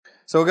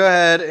So we'll go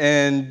ahead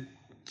and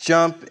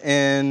jump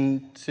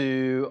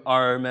into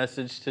our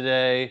message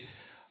today.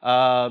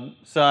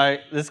 This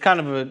is kind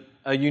of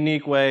a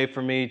unique way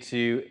for me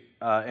to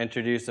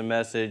introduce a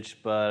message,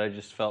 but I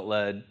just felt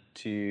led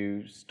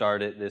to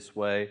start it this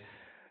way.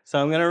 So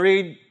I'm going to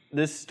read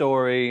this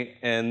story,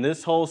 and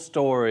this whole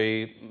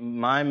story,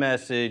 my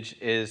message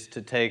is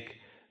to take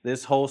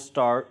this whole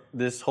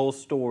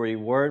story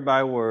word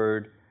by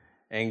word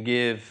and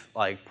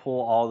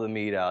pull all the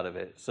meat out of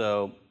it.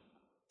 So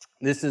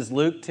this is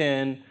Luke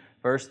 10,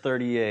 verse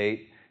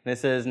 38, and it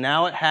says,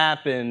 "Now it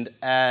happened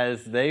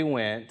as they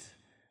went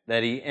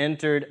that he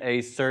entered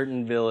a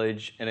certain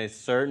village, and a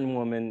certain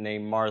woman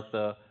named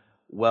Martha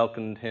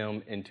welcomed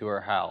him into her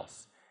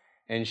house.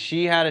 And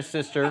she had a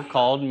sister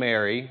called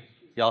Mary,"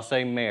 y'all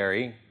say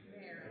Mary,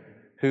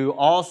 "who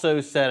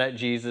also sat at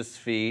Jesus'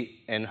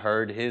 feet and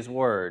heard his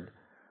word.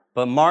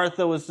 But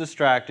Martha was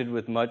distracted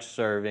with much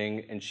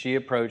serving, and she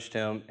approached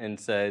him and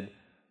said,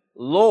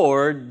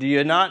 'Lord, do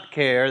you not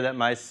care that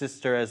my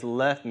sister has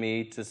left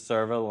me to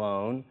serve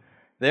alone?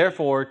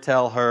 Therefore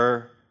tell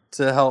her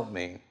to help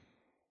me.'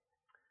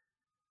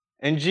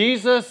 And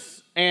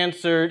Jesus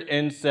answered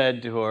and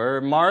said to her,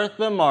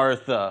 'Martha,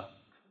 Martha.'"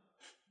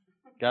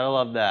 Gotta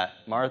love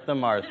that. "Martha,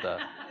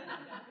 Martha."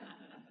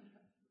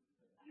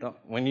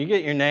 When you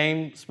get your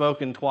name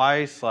spoken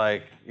twice,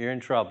 you're in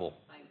trouble,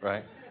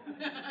 right?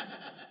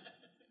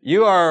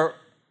 "You are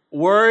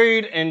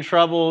worried and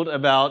troubled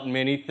about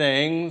many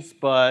things,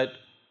 but,"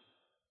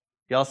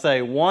 y'all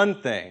say,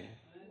 "one thing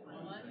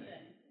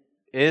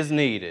is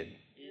needed.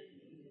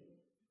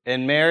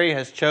 And Mary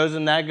has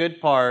chosen that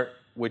good part,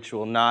 which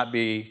will not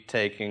be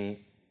taken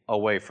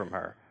away from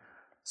her."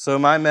 So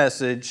my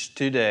message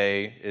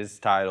today is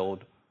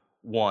titled,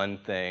 "One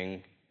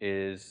Thing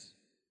is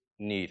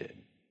Needed."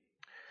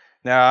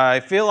 Now, I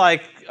feel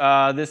like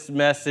this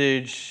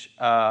message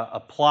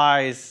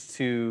applies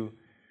to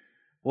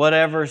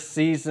whatever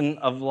season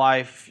of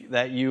life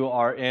that you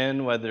are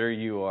in, whether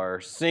you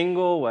are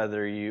single,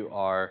 whether you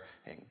are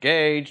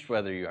engaged,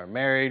 whether you are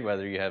married,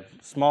 whether you have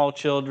small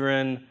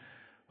children,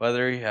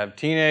 whether you have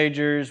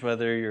teenagers,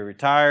 whether you're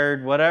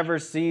retired, whatever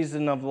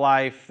season of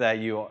life that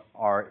you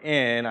are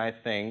in, I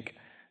think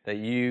that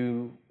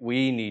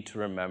we need to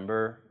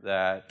remember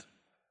that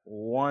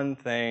one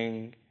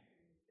thing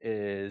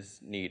is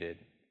needed.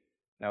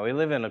 Now, we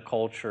live in a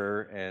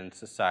culture and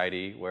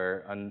society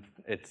where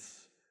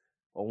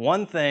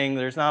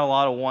there's not a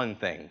lot of one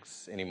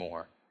things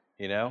anymore,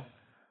 you know?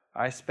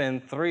 I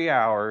spend 3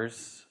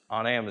 hours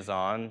on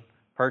Amazon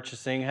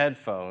purchasing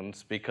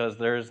headphones because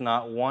there's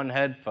not one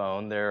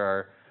headphone. There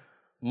are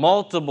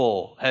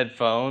multiple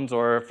headphones,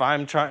 or if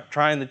I'm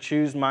trying to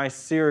choose my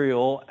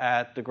cereal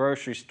at the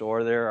grocery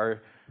store, there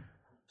are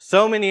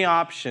so many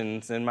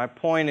options, and my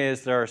point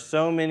is there are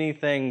so many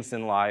things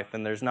in life,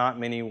 and there's not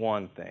many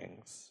one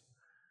things.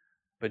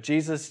 But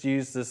Jesus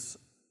used this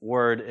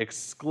word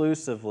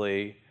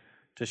exclusively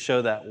to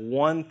show that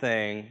one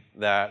thing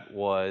that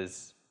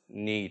was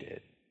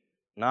needed.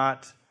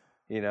 Not,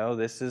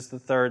 this is the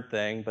third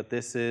thing, but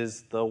this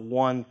is the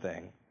one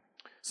thing.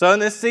 So in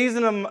this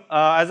season,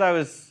 as I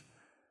was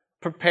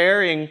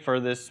preparing for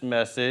this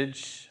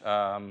message,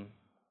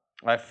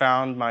 I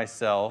found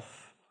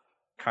myself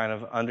kind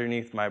of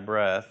underneath my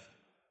breath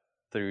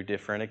through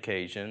different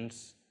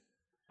occasions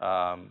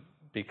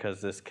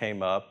because this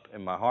came up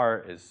and my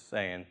heart is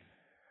saying,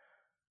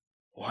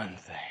 one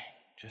thing.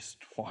 Just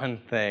one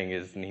thing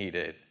is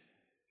needed.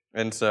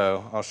 And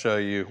so I'll show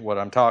you what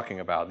I'm talking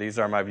about. These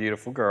are my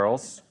beautiful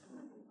girls.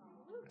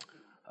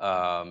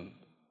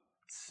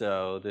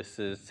 So this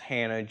is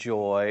Hannah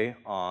Joy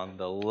on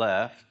the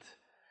left,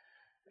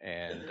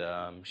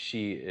 and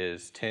she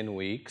is 10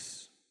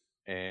 weeks.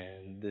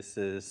 And this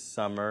is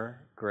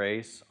Summer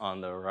Grace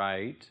on the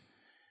right,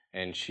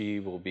 and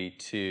she will be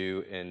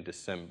 2 in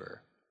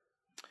December.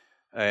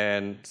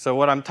 And so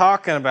what I'm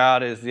talking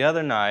about is the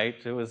other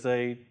night, it was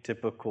a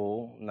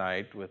typical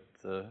night with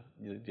the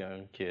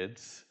young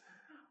kids.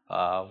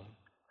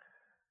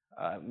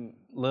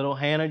 Little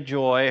Hannah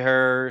Joy,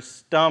 her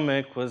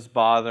stomach was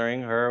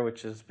bothering her,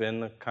 which has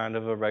been kind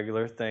of a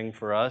regular thing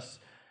for us.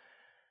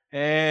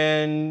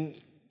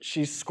 And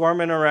she's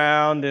squirming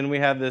around, and we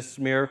have this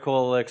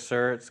miracle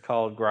elixir. It's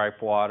called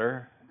gripe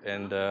water.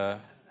 And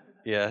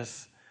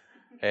yes.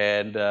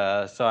 And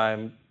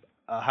so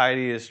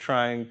Heidi is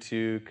trying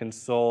to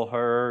console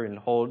her and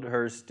hold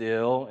her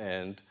still,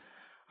 and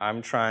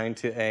I'm trying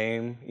to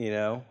aim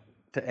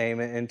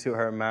it into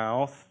her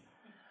mouth.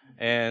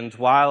 And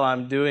while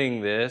I'm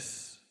doing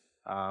this,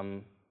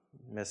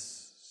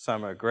 Miss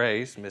Summer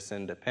Grace, Miss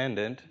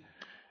Independent,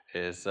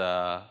 is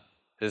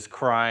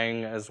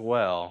crying as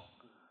well.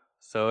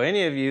 So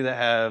any of you that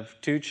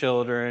have 2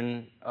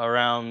 children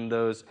around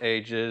those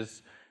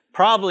ages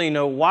probably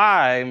know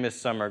why Miss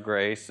Summer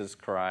Grace is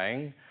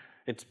crying.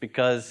 It's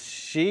because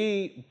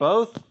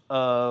both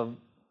of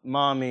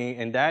Mommy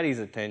and Daddy's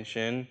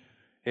attention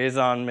is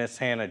on Miss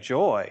Hannah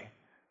Joy,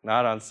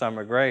 not on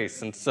Summer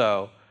Grace. And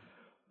so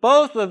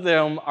both of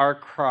them are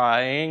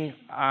crying.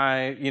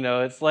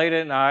 It's late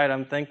at night.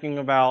 I'm thinking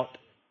about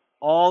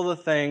all the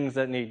things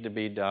that need to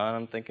be done.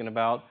 I'm thinking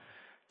about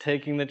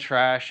taking the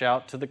trash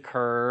out to the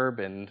curb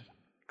and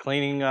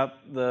cleaning up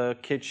the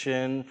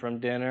kitchen from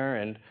dinner,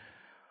 and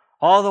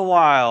all the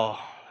while,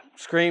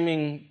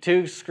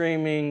 two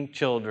screaming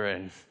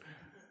children.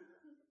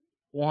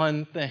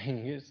 One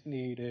thing is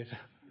needed.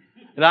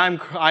 And I'm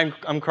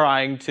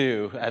crying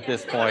too at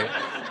this point.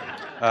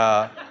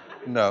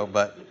 No,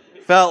 but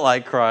felt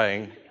like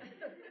crying.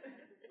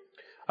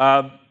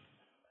 But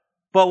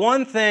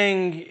one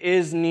thing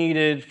is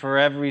needed for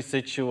every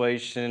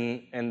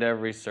situation and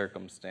every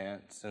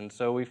circumstance. And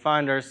so we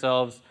find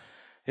ourselves,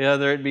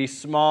 whether it be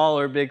small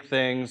or big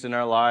things in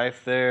our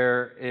life,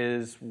 there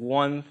is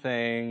one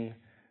thing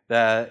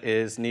that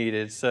is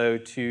needed. So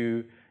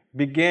to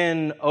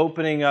begin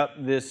opening up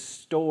this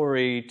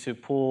story to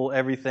pull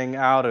everything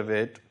out of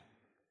it,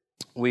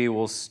 we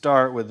will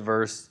start with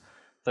verse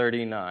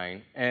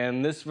 39.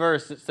 And this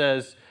verse, it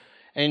says,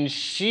 "And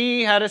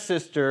she had a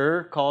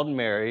sister called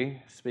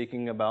Mary,"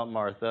 speaking about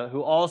Martha,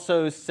 "who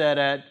also sat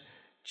at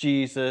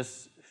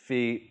Jesus'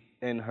 feet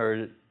and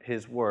heard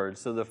his word."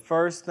 So the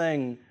first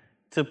thing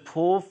to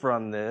pull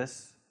from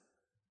this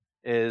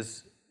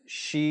is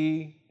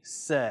she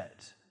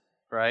sat,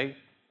 right?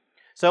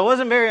 So it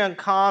wasn't very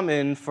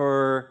uncommon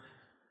for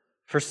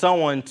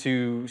someone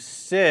to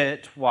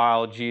sit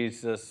while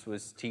Jesus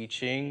was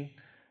teaching.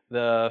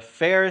 The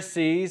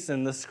Pharisees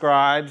and the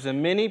scribes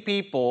and many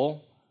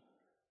people,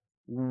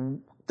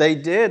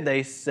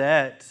 they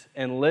sat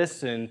and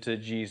listened to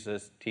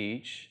Jesus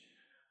teach.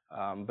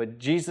 But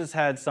Jesus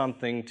had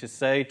something to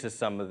say to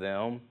some of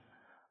them.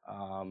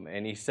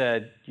 And he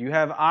said, "You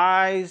have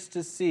eyes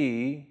to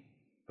see,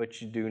 but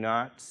you do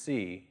not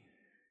see.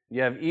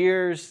 You have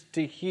ears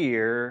to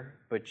hear,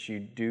 but you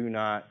do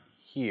not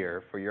hear,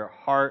 for your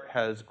heart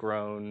has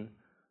grown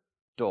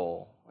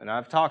dull." And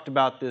I've talked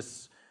about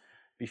this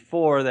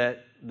before,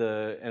 that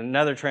in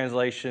other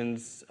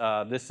translations,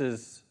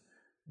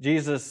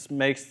 Jesus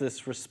makes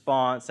this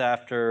response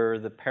after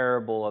the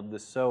parable of the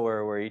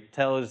sower, where he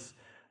tells,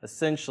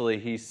 essentially,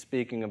 he's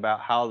speaking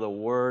about how the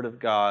Word of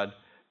God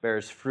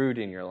bears fruit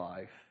in your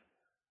life.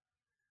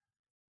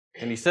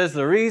 And he says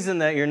the reason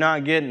that you're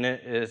not getting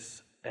it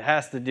is it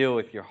has to deal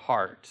with your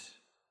heart.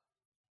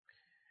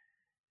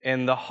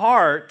 And the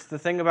heart, the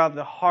thing about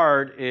the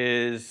heart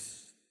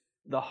is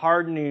the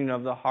hardening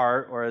of the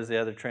heart, or as the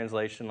other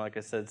translation, like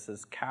I said,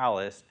 says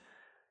callous,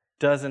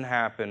 doesn't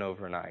happen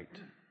overnight,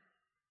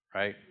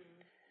 right?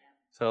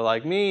 So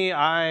like me,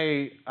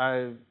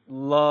 I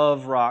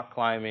love rock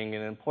climbing.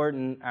 An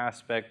important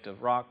aspect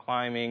of rock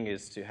climbing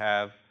is to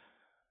have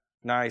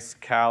nice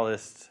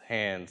calloused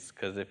hands,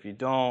 because if you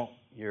don't,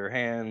 your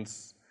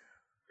hands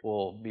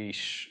will be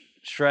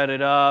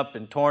shredded up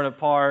and torn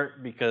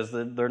apart because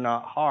they're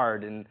not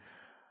hard. And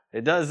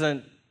it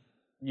doesn't,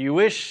 you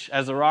wish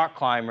as a rock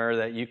climber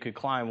that you could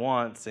climb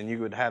once and you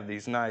would have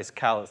these nice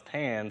calloused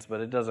hands,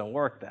 but it doesn't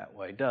work that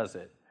way, does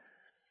it?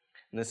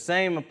 And the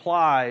same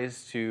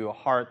applies to a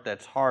heart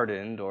that's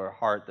hardened or a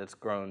heart that's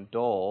grown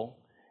dull.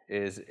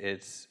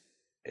 It's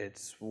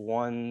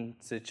one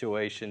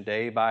situation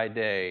day by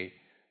day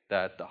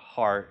that the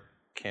heart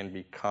can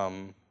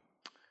become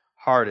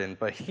hardened.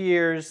 But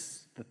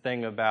here's the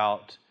thing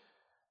about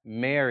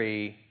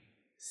Mary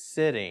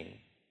sitting,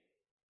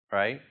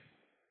 right?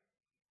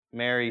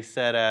 Mary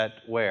sat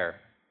at where?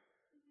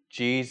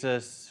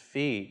 Jesus'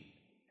 feet.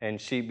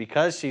 And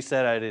because she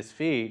sat at his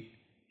feet,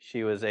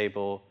 she was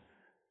able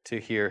to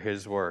hear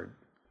his word.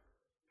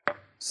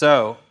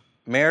 So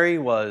Mary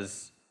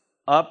was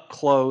up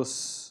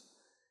close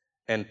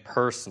and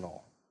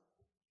personal,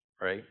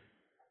 right?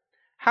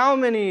 How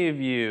many of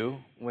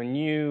you, when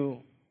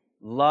you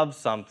love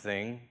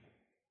something,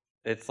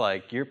 it's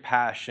like your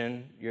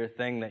passion, your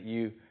thing that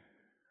you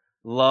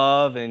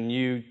love and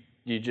you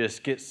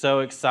just get so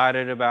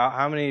excited about,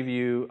 how many of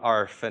you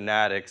are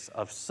fanatics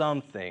of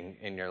something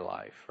in your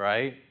life,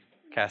 right?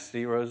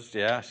 Cassidy Rose,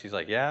 yeah, she's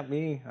like, yeah,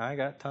 me, I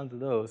got tons of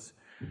those.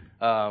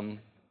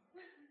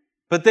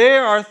 But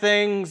there are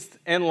things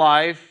in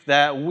life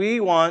that we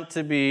want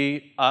to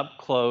be up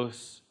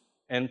close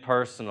and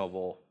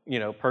personable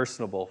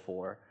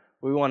for.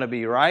 We want to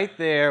be right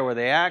there where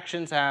the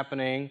action's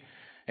happening.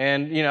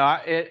 And,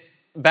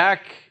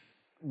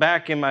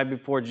 back in my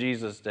before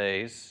Jesus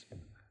days,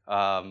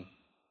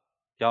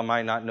 y'all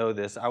might not know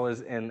this, I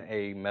was in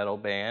a metal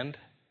band.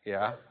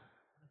 Yeah,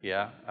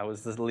 I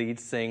was the lead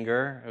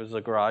singer. It was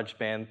a garage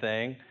band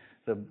thing,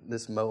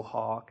 this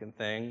mohawk and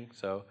thing.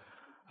 So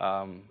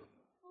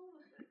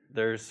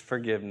there's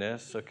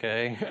forgiveness,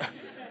 okay?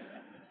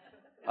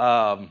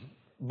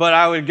 But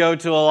I would go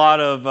to a lot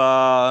of,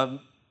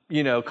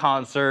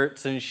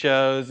 concerts and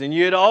shows, and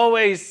you'd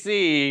always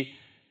see,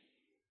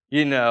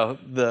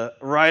 the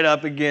right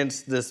up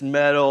against this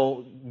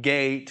metal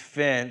gate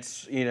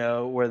fence,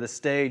 where the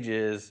stage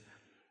is,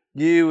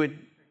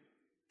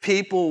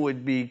 people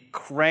would be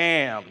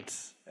crammed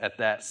at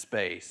that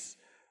space,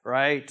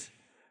 right?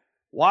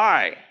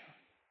 Why?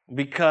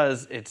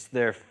 Because it's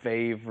their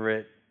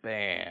favorite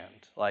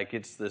band. Like,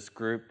 it's this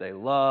group they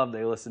love,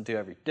 they listen to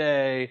every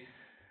day.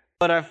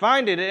 But I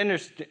find it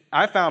interesting.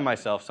 I found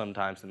myself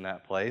sometimes in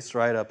that place,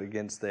 right up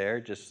against there,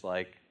 just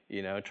like,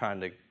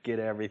 trying to get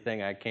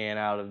everything I can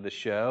out of the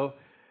show.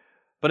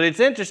 But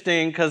it's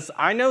interesting because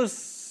I know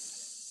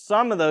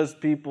some of those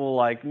people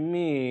like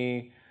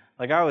me,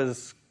 like I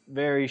was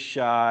very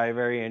shy,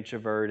 very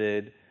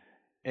introverted,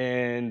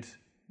 and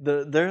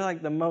they're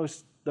like the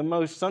most,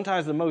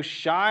 sometimes the most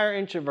shy or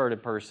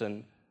introverted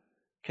person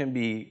can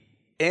be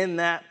in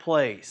that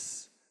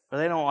place where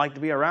they don't like to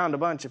be around a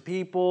bunch of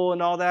people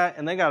and all that,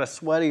 and they got a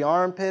sweaty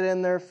armpit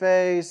in their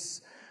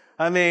face.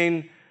 I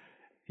mean,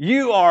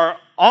 you're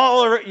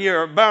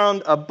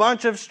around a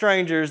bunch of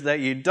strangers that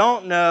you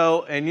don't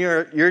know, and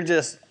you're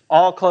just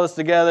all close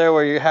together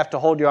where you have to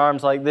hold your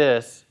arms like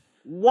this.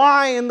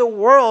 Why in the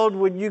world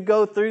would you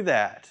go through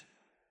that?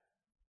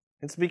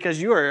 It's because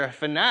you are a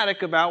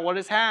fanatic about what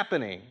is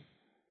happening,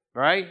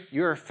 right?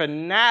 You're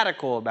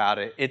fanatical about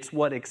it. It's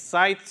what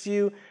excites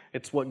you.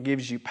 It's what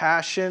gives you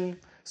passion.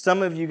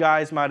 Some of you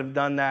guys might have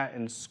done that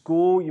in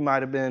school. You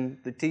might have been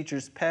the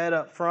teacher's pet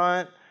up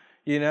front,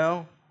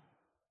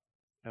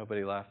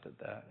 Nobody laughed at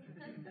that.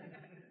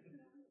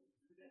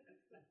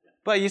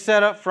 But you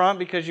sat up front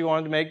because you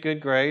wanted to make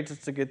good grades.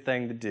 It's a good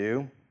thing to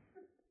do.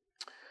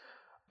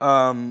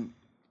 I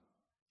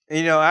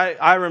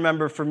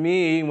remember for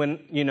me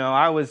when,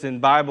 I was in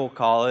Bible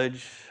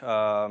college.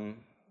 I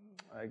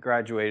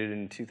graduated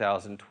in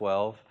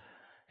 2012.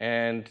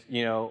 And,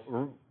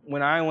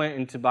 when I went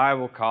into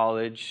Bible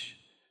college,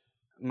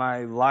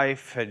 my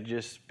life had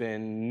just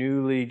been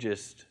newly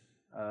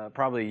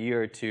probably a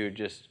year or two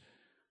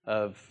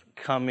of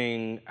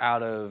coming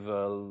out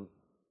of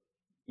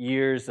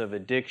years of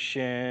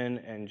addiction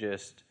and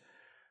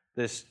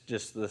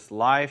this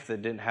life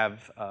that didn't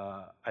have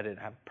I didn't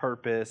have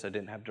purpose, I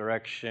didn't have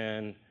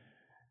direction,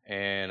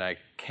 and I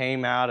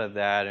came out of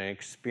that and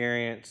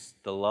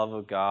experienced the love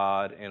of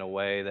God in a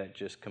way that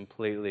just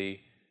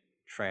completely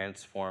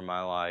transformed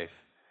my life.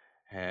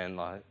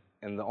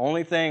 And the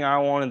only thing I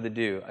wanted to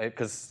do,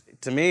 because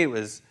to me it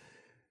was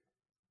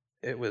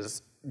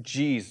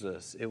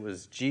Jesus. It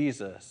was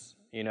Jesus.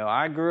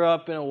 I grew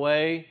up in a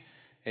way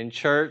in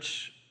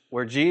church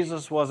where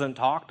Jesus wasn't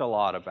talked a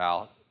lot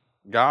about.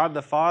 God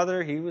the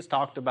Father, He was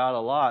talked about a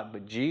lot,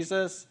 but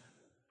Jesus,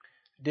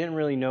 didn't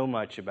really know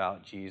much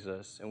about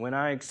Jesus. And when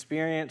I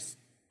experienced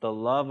the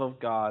love of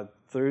God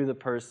through the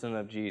person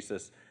of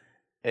Jesus,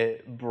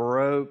 it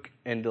broke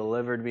and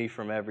delivered me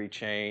from every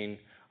chain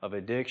of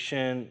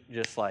addiction,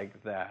 just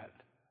like that.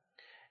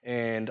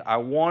 And I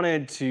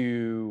wanted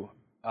to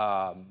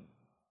go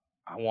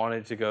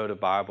to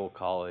Bible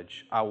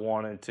college. I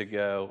wanted to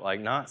go,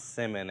 not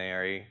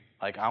seminary.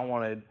 I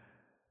wanted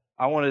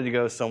to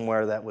go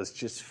somewhere that was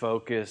just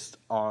focused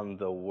on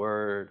the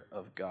Word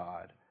of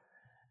God.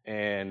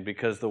 And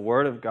because the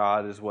Word of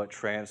God is what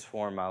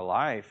transformed my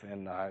life,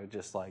 and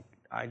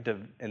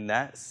in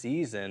that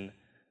season,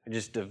 I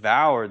just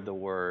devoured the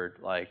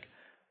Word.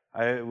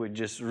 I would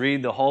just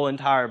read the whole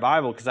entire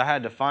Bible because I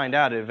had to find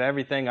out if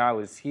everything I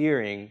was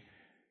hearing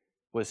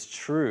was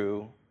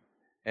true.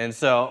 And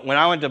so when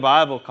I went to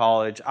Bible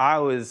college, I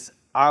was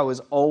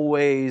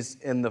always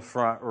in the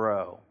front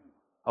row.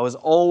 I was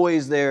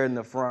always there in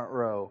the front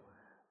row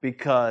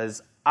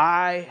because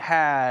I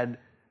had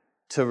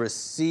to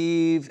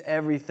receive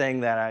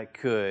everything that I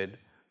could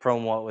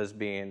from what was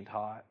being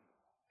taught.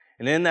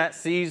 And in that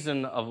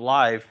season of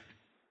life,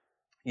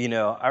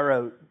 I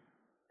wrote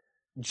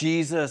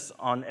Jesus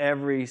on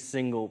every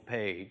single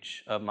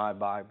page of my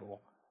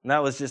Bible. And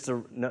that was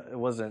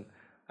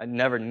I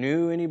never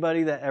knew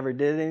anybody that ever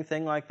did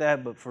anything like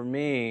that, but for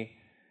me,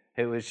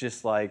 it was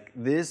just like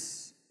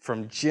this,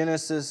 from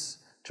Genesis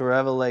to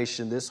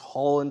Revelation, this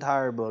whole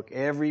entire book,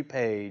 every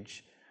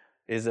page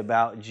is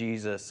about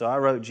Jesus. So I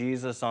wrote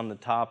Jesus on the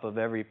top of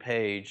every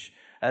page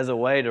as a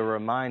way to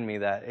remind me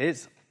that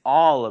it's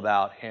all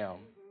about Him.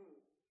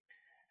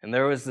 And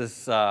there was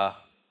this,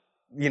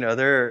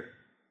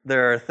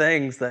 there are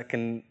things that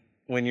can,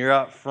 when you're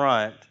up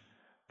front,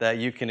 that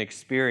you can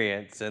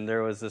experience. And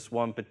there was this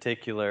one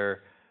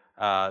particular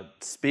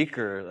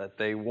speaker that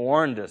they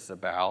warned us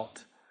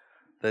about.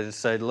 They just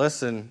said,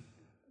 listen,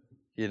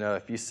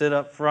 if you sit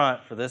up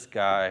front for this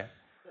guy,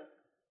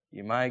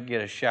 you might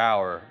get a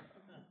shower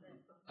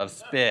of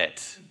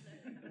spit.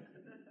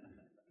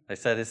 They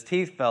said his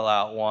teeth fell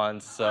out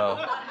once,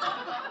 so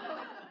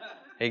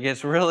he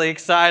gets really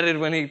excited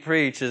when he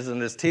preaches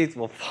and his teeth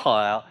will fall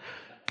out.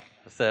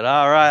 I said,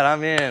 all right,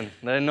 I'm in.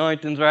 The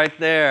anointing's right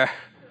there.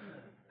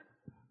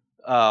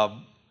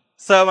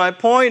 So my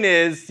point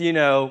is,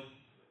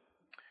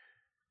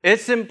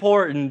 it's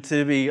important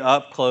to be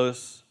up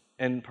close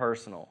and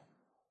personal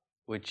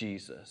with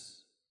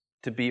Jesus,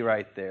 to be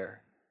right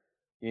there,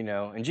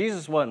 And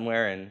Jesus wasn't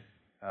wearing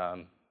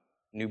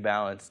New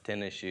Balance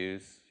tennis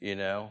shoes,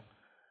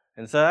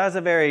 And so that's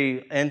a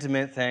very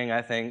intimate thing,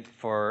 I think,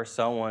 for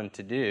someone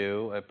to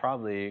do,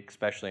 probably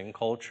especially in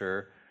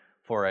culture,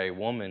 for a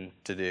woman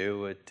to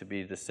do,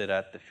 to sit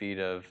at the feet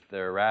of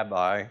their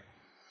rabbi.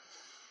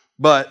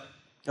 But,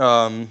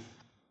 so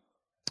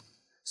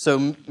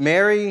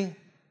Mary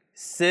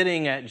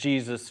sitting at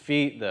Jesus'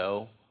 feet,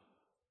 though,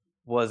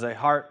 was a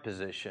heart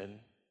position,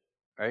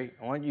 right?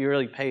 I want you to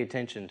really pay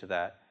attention to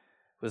that.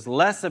 It was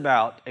less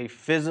about a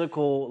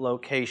physical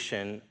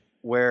location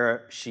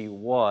where she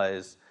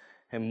was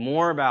and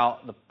more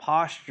about the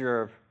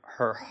posture of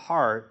her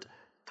heart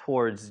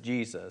towards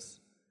Jesus.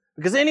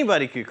 Because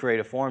anybody could create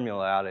a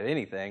formula out of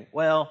anything.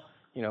 Well,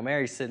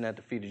 Mary's sitting at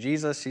the feet of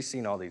Jesus. She's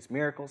seen all these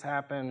miracles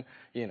happen,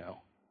 and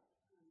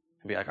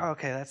be like, oh,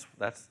 okay,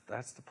 that's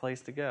the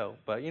place to go.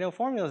 But,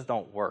 formulas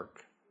don't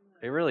work.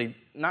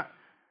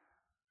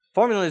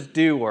 Formulas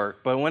do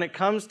work, but when it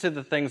comes to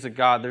the things of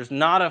God, there's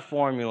not a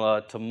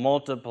formula to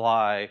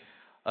multiply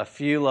a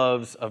few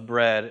loaves of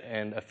bread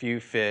and a few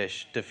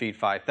fish to feed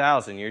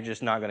 5,000. You're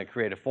just not going to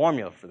create a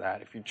formula for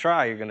that. If you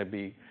try, you're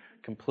going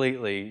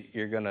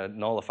to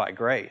nullify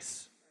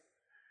grace.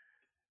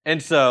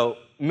 And so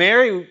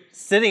Mary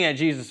sitting at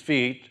Jesus'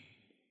 feet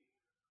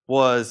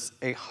was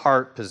a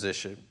heart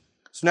position.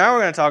 So now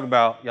we're going to talk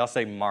about, y'all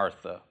say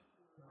Martha.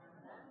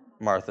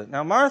 Martha.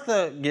 Now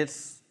Martha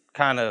gets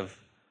kind of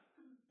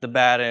the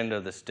bad end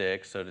of the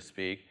stick, so to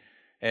speak.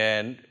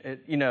 And,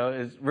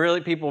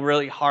 people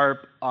really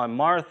harp on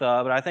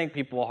Martha, but I think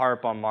people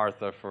harp on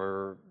Martha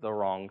for the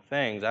wrong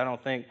things. I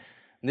don't think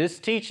this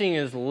teaching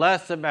is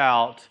less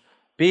about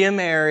be a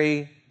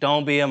Mary,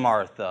 don't be a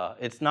Martha.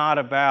 It's not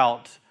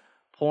about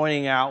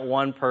pointing out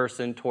one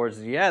person towards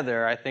the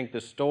other. I think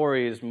the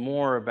story is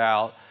more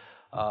about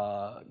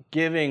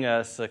giving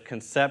us a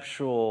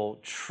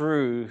conceptual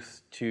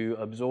truth to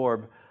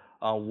absorb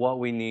what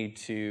we need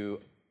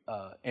to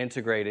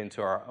integrate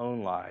into our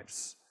own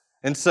lives.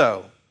 And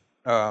so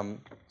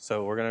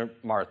we're going to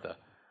Martha.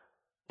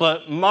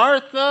 But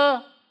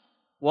Martha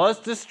was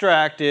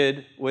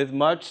distracted with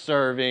much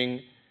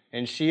serving,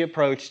 and she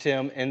approached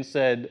him and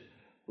said,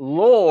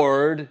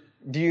 Lord,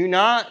 do you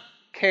not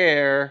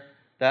care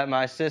that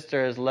my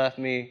sister has left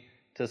me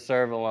to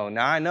serve alone?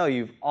 Now, I know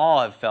you've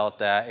all have felt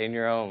that in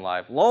your own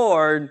life.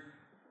 Lord,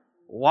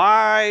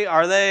 why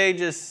are they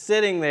just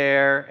sitting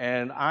there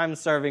and I'm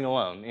serving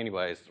alone?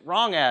 Anyways,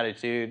 wrong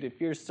attitude.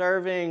 If you're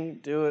serving,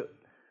 do it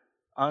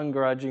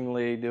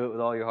ungrudgingly, do it with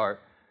all your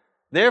heart.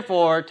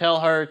 Therefore, tell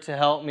her to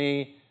help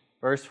me.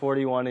 Verse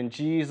 41, and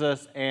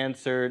Jesus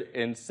answered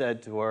and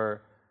said to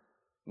her,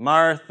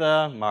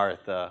 Martha,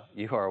 Martha,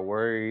 you are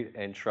worried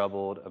and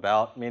troubled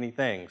about many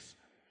things.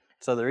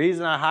 So the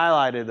reason I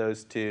highlighted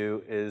those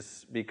two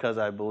is because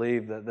I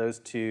believe that those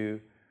 2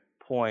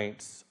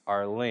 points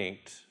are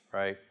linked,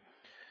 right?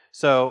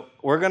 So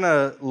we're going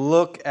to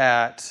look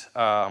at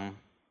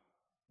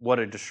what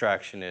a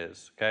distraction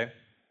is, okay?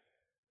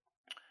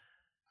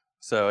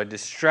 So a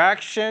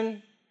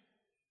distraction,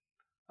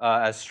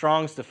 as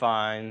Strong's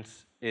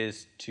defines,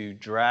 is to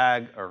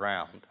drag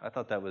around. I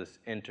thought that was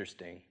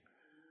interesting.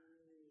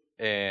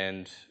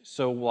 And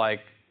so,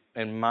 like,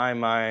 in my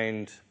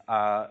mind,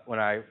 when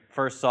I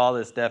first saw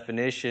this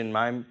definition,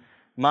 my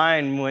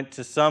mind went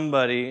to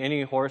somebody.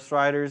 Any horse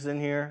riders in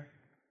here?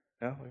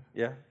 No?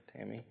 Yeah,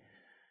 Tammy.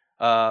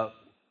 I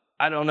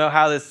don't know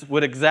how this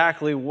would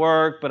exactly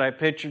work, but I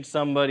pictured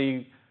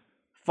somebody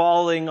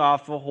falling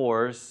off a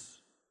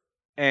horse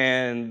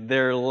and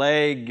their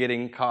leg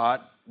getting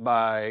caught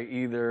by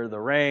either the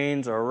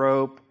reins or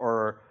rope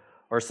or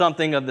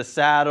something of the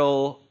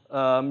saddle,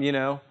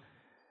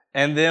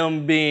 and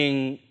them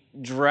being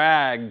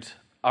dragged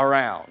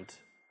around.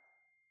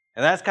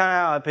 And that's kind of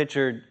how I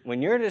pictured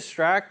when you're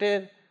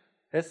distracted,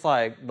 it's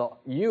like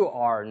you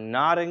are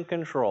not in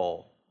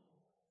control.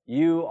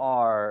 You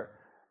are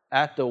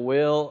at the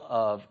will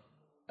of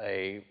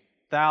a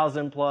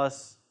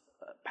 1,000+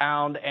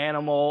 pound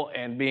animal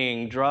and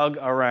being dragged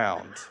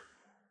around.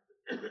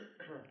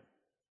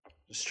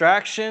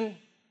 Distraction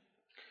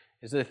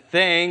is a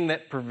thing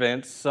that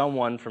prevents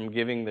someone from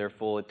giving their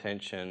full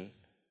attention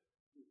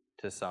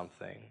to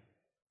something.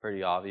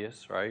 Pretty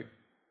obvious, right?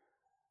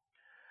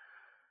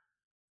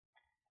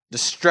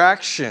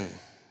 Distraction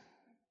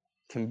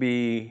can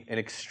be an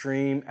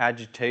extreme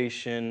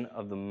agitation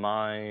of the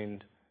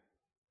mind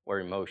or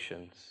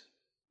emotions.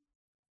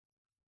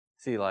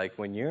 See, like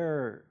when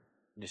you're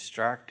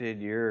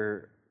distracted,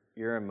 your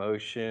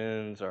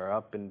emotions are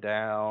up and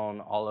down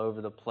all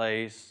over the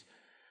place.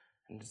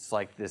 And it's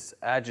like this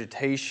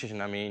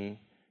agitation. I mean,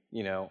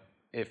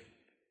 if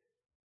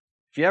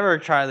you ever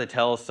try to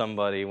tell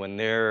somebody when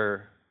they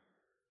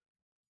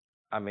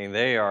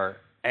are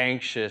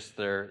anxious,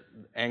 their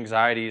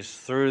anxiety is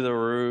through the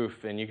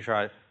roof, and you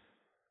try to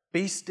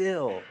be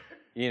still,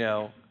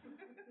 It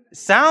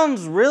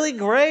sounds really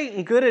great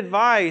and good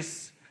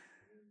advice,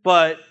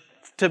 but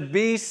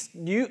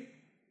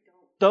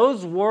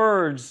those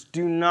words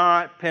do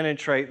not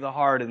penetrate the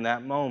heart in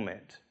that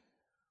moment.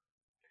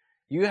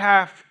 You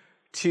have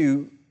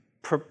to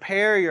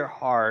prepare your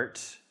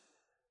heart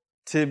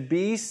to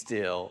be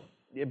still.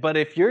 But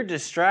if you're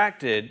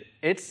distracted,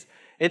 it's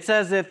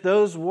as if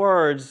those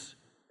words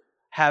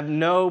have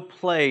no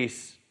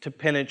place to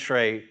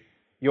penetrate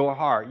your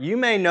heart. You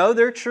may know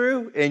they're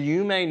true, and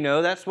you may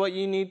know that's what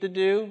you need to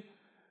do,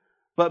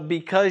 but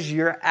because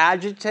you're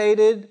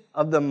agitated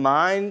of the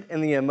mind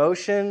and the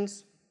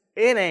emotions,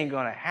 it ain't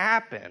going to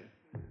happen.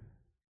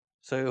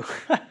 So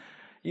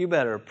You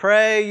better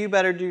pray. You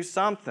better do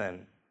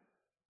something.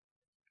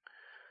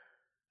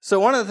 So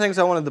one of the things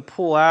I wanted to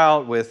pull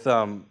out with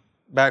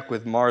back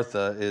with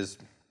Martha is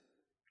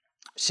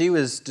she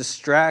was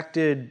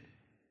distracted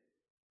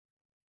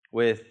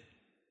with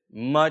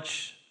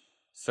much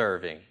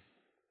serving.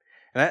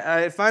 And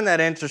I find that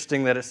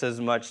interesting that it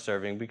says much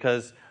serving,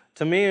 because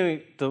to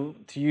me, to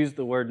use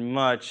the word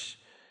much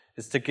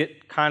is to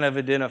get kind of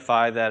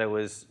identify that it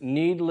was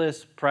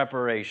needless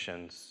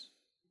preparations.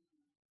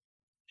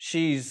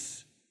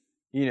 She's,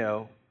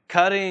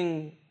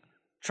 cutting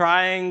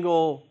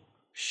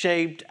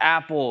triangle-shaped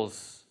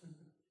apples.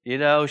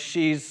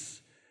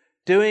 She's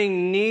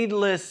doing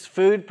needless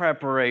food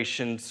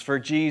preparations for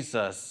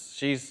Jesus.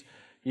 She's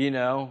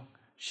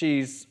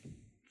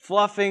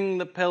fluffing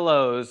the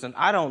pillows, and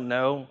I don't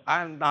know.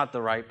 I'm not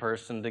the right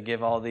person to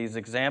give all these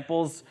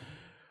examples.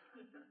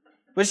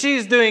 But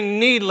she's doing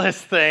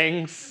needless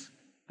things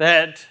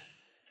that,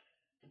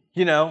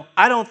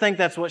 I don't think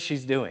that's what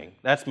she's doing.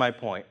 That's my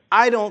point.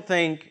 I don't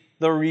think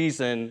the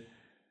reason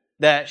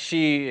that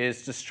she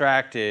is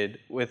distracted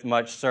with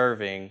much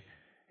serving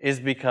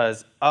is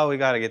because, we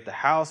got to get the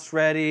house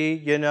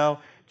ready,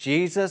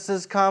 Jesus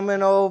is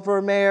coming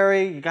over,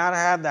 Mary. You got to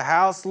have the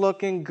house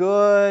looking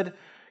good.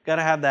 Got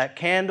to have that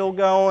candle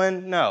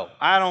going. No,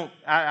 I don't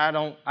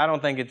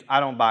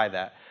buy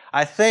that.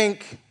 I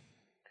think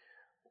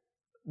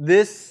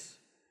this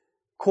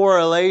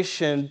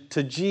correlation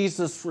to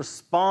Jesus'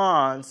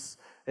 response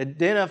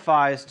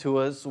identifies to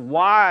us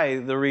why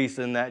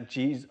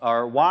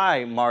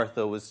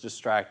Martha was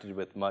distracted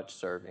with much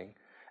serving.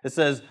 It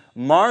says,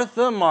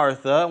 Martha,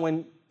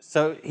 Martha,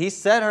 so he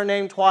said her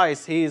name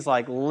twice. He's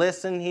like,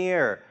 listen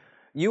here.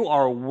 You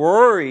are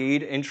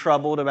worried and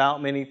troubled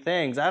about many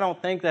things. I don't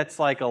think that's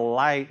like a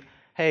light,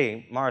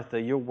 hey,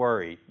 Martha, you're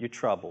worried, you're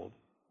troubled.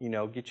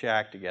 Get your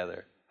act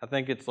together. I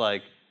think it's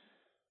like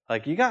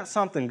you got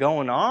something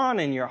going on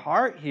in your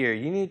heart here.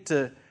 You need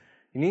to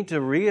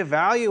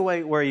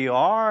reevaluate where you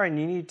are, and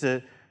you need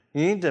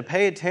to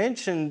pay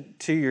attention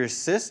to your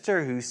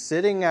sister who's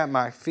sitting at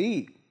my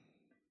feet.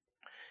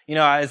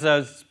 As I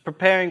was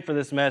preparing for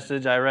this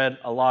message, I read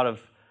a lot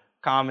of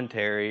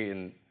commentary,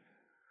 and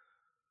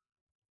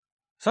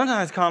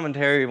sometimes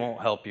commentary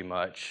won't help you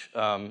much.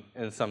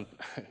 That's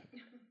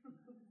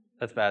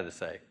bad to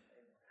say.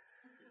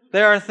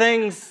 There are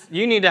things,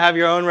 you need to have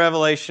your own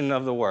revelation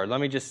of the Word.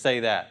 Let me just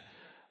say that.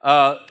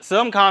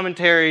 Some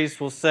commentaries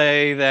will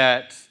say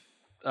that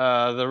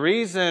the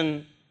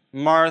reason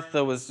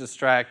Martha was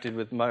distracted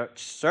with much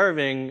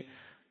serving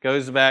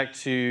goes back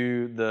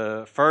to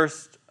the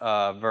first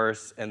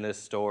verse in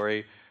this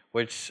story,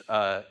 which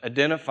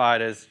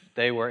identified as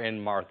they were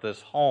in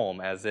Martha's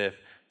home, as if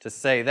to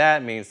say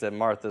that means that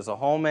Martha's a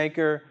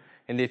homemaker.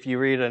 And if you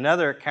read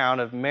another account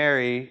of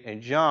Mary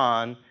and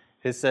John,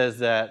 it says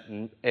that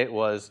it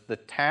was the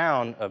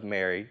town of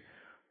Mary.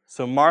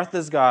 So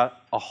Martha's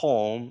got a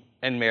home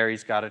and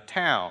Mary's got a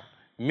town,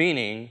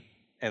 meaning,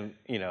 and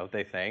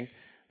they think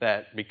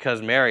that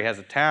because Mary has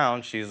a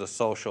town, she's a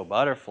social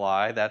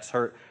butterfly. That's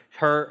her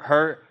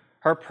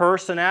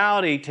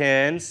personality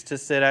tends to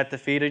sit at the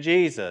feet of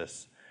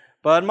Jesus.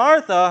 But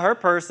Martha, her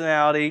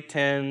personality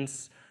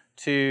tends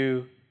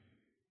to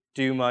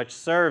do much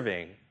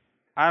serving.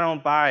 I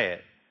don't buy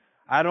it.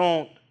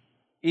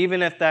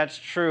 Even if that's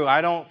true,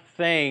 I don't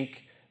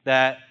think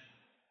that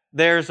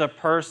there's a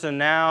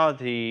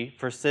personality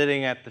for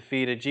sitting at the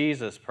feet of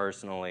Jesus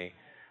personally.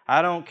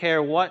 I don't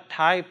care what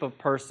type of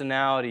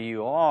personality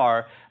you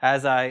are,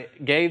 as I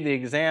gave the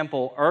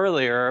example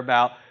earlier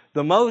about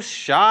the most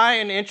shy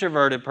and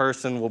introverted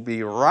person will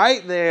be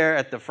right there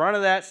at the front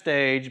of that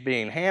stage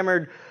being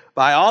hammered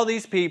by all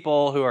these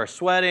people who are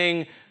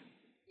sweating,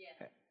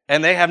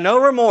 and they have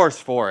no remorse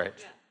for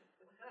it.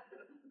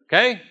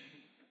 Okay?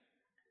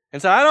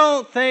 And so I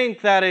don't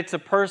think that it's a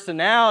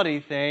personality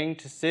thing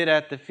to sit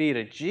at the feet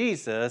of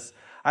Jesus.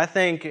 I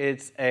think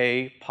it's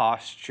a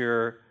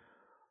posture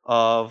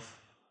of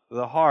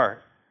the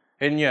heart.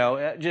 And,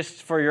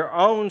 just for your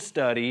own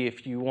study,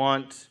 if you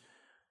want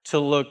to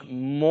look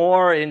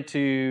more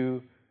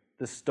into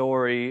the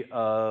story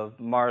of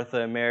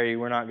Martha and Mary,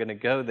 we're not going to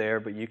go there,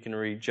 but you can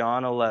read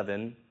John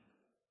 11,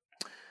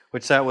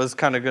 which that was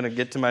kind of going to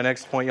get to my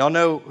next point. Y'all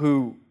know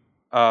who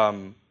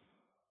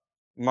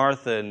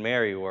Martha and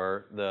Mary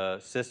were the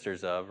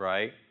sisters of,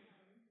 right?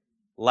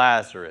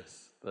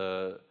 Lazarus,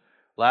 the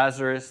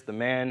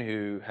man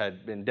who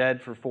had been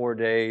dead for 4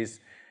 days,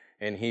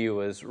 and he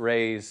was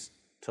raised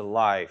to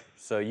life.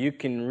 So you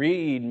can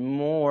read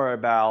more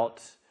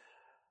about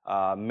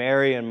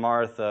Mary and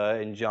Martha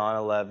in John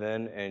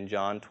 11 and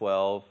John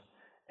 12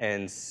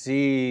 and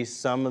see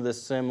some of the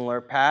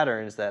similar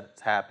patterns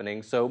that's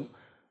happening. So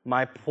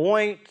my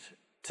point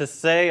to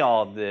say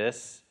all of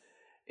this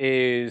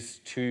is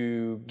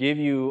to give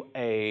you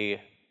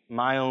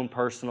my own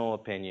personal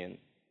opinion,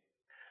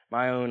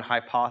 my own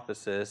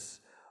hypothesis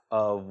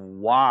of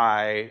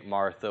why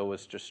Martha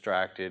was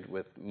distracted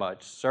with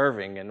much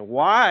serving and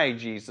why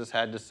Jesus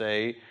had to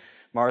say,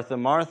 Martha,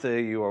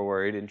 Martha, you are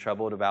worried and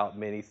troubled about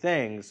many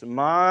things.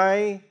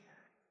 My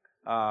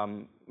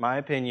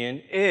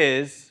opinion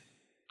is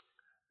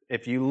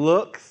if you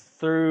look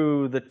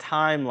through the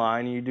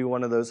timeline, you do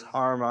one of those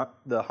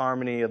the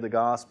harmony of the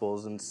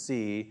Gospels and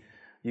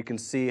you can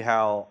see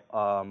how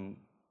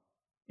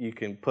you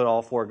can put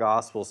all four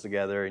Gospels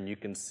together and you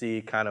can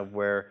see kind of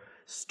where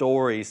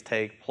stories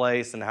take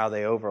place and how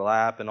they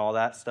overlap and all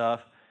that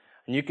stuff.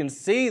 And you can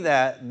see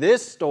that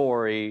this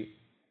story,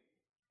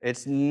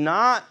 it's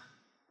not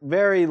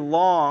very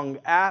long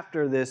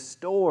after this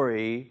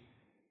story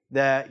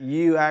that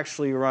you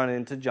actually run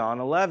into John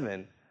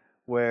 11,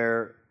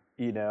 where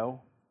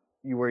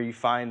you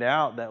find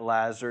out that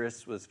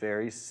Lazarus was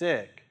very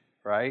sick,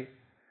 right?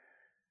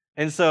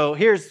 And so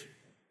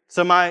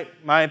my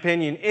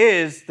opinion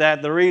is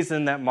that the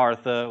reason that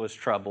Martha was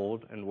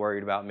troubled and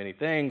worried about many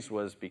things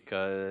was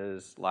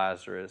because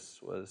Lazarus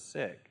was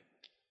sick,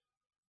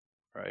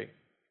 right?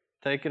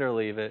 Take it or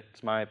leave it.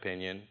 It's my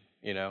opinion,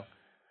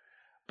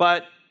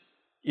 But,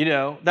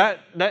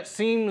 that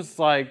seems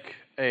like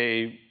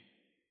a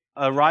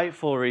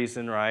rightful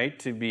reason, right,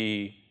 to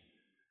be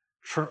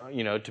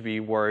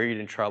worried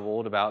and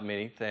troubled about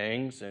many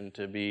things, and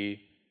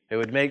it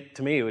would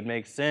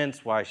make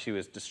sense why she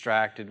was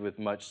distracted with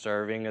much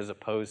serving as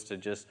opposed to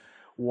just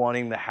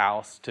wanting the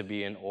house to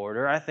be in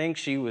order. I think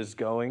she was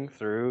going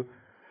through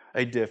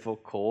a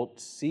difficult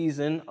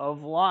season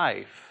of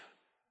life.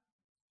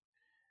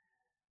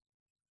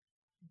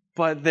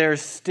 But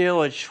there's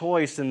still a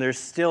choice and there's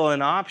still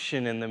an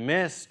option in the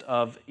midst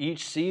of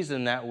each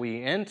season that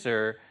we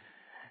enter,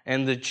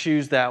 and to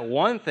choose that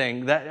one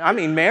thing.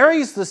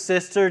 Mary's the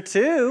sister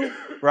too,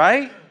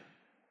 right?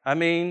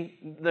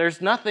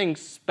 There's nothing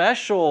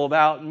special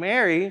about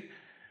Mary,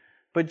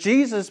 but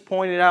Jesus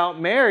pointed out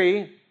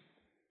Mary,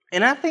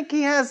 and I think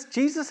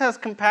Jesus has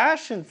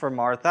compassion for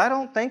Martha. I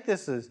don't think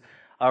this is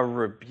a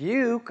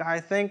rebuke.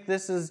 I think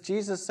this is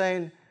Jesus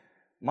saying,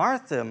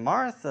 Martha,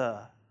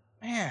 Martha,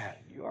 man,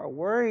 you are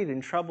worried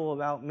and troubled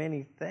about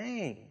many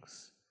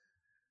things.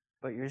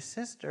 But your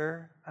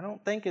sister, I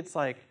don't think it's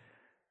like,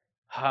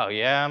 oh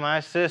yeah, my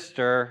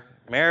sister,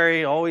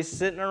 Mary, always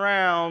sitting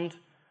around.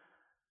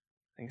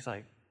 I think it's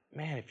like,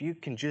 man, if you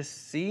can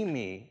just see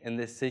me in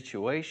this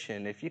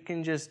situation, if you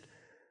can just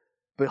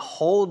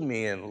behold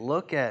me and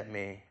look at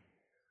me,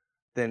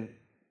 then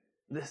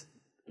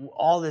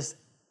all this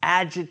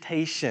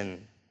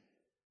agitation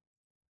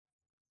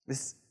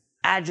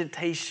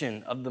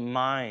of the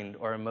mind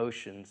or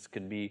emotions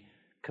could be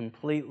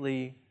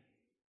completely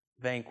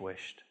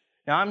vanquished.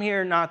 Now, I'm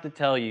here not to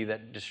tell you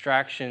that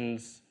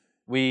distractions,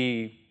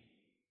 I'm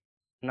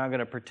not going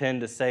to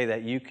pretend to say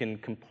that you can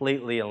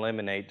completely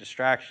eliminate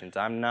distractions.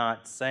 I'm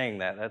not saying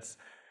that. That's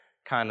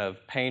kind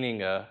of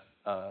painting a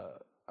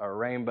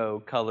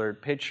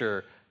rainbow-colored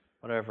picture,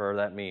 whatever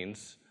that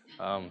means.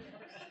 But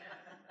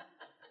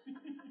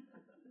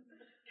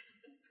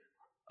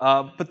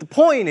the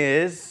point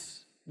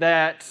is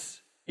that,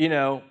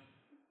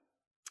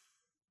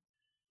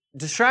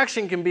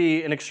 distraction can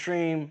be an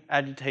extreme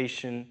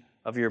agitation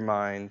of your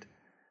mind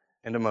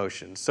and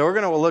emotions. So we're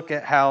going to look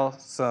at how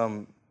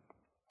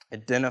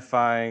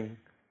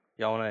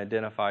y'all want to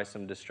identify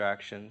some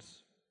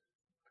distractions?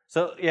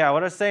 So, what I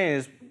was saying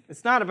is,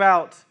 it's not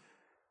about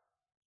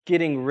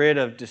getting rid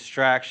of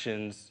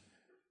distractions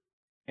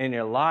in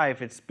your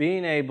life. It's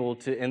being able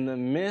to, in the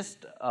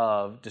midst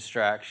of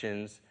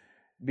distractions,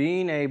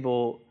 being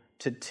able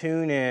to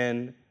tune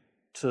in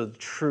to the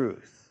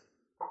truth,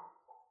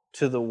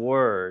 to the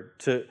Word,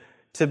 to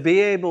be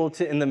able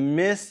to, in the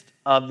midst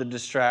of the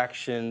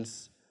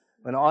distractions,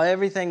 when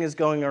everything is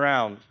going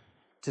around,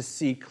 to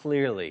see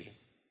clearly,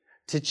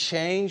 to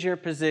change your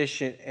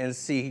position and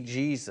see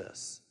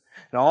Jesus.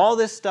 And all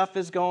this stuff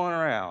is going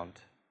around.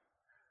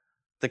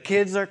 The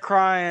kids are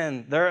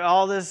crying.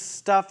 All this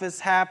stuff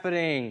is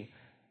happening,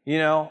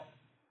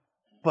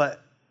 But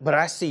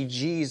I see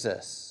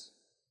Jesus.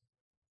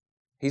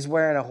 He's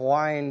wearing a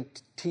Hawaiian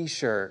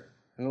t-shirt,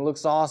 and it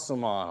looks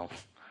awesome on him.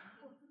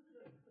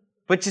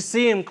 But you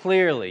see him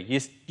clearly.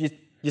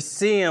 You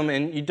see him,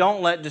 and you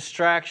don't let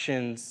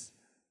distractions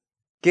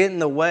get in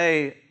the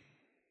way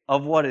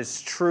of what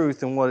is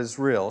truth and what is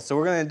real. So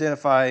we're going to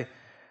identify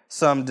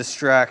some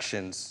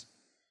distractions.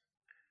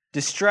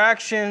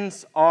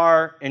 Distractions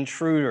are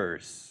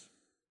intruders.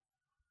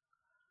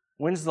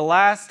 When's the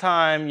last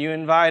time you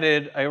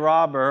invited a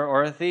robber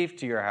or a thief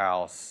to your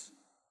house?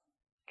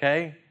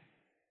 Okay?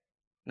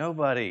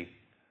 Nobody.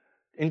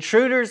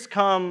 Intruders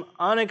come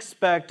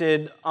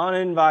unexpected,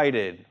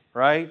 uninvited,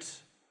 right?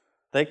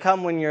 They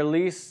come when you're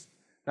least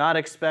not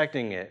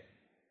expecting it.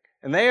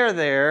 And they are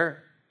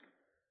there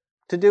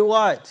to do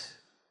what?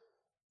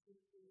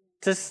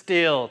 To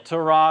steal, to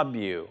rob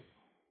you.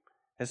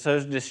 And so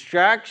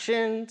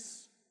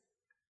distractions,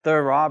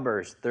 they're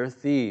robbers, they're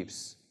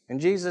thieves.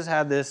 And Jesus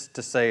had this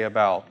to say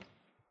about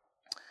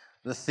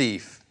the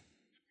thief.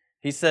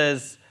 He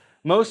says,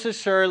 "Most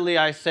assuredly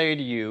I say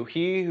to you,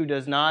 he who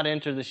does not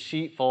enter the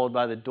sheepfold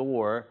by the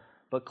door,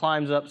 but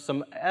climbs up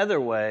some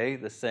other way,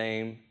 the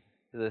same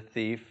is a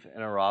thief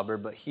and a robber,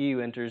 but he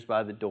who enters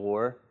by the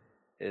door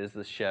is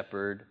the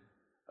shepherd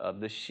of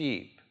the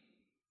sheep.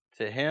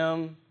 To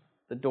him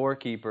the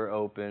doorkeeper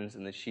opens,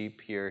 and the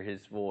sheep hear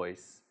his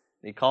voice.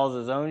 He calls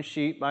his own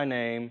sheep by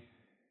name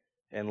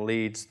and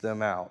leads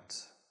them out.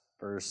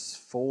 Verse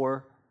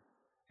 4.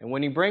 And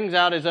when he brings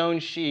out his own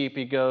sheep,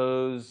 he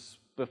goes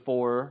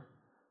before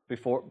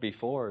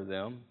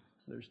them.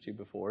 There's two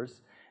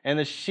befores. And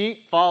the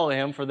sheep follow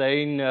him, for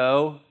they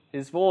know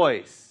his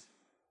voice.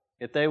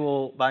 Yet they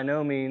will by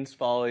no means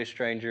follow a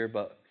stranger,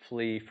 but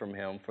flee from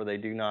him, for they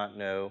do not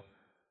know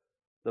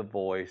the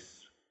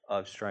voice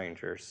of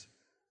strangers.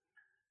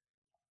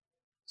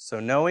 So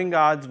knowing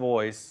God's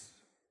voice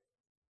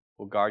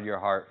will guard your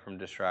heart from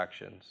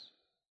distractions.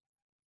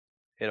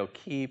 It'll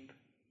keep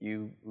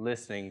you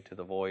listening to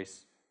the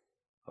voice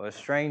of a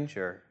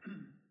stranger.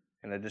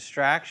 And a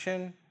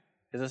distraction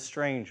is a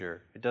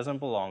stranger. It doesn't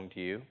belong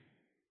to you.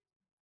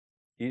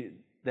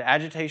 The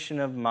agitation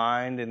of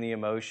mind and the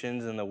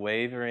emotions and the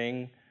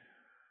wavering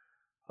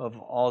of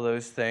all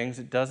those things,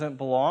 it doesn't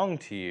belong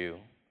to you.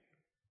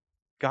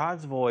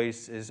 God's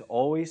voice is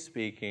always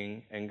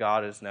speaking, and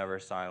God is never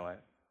silent.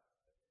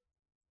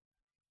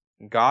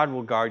 God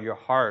will guard your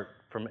heart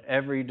from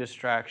every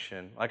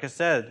distraction. Like I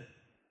said,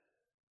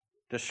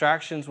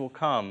 distractions will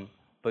come,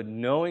 but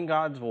knowing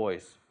God's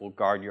voice will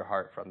guard your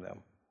heart from them.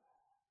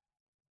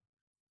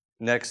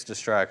 Next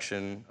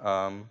distraction.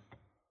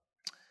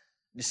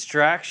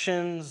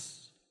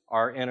 Distractions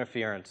are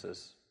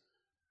interferences.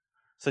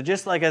 So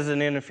just like as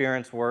an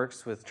interference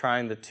works with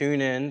trying to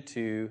tune in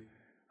to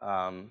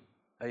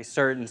a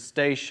certain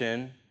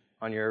station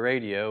on your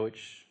radio,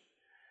 which,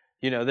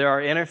 there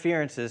are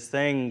interferences,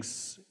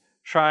 things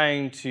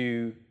trying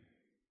to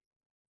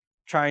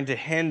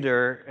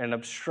hinder and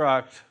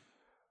obstruct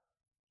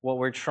what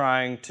we're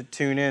trying to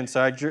tune in.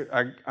 So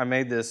I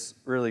made this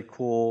really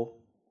cool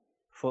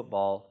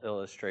football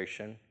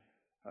illustration.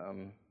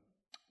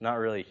 Not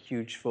really a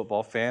huge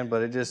football fan,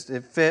 but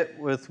it fit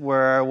with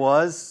where I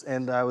was,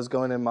 and I was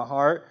going in my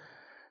heart.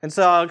 And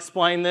so I'll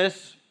explain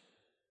this.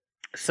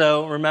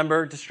 So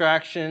remember,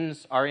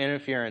 distractions are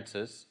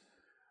interferences.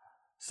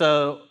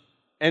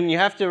 And you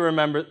have to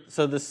remember,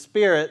 so the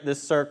Spirit,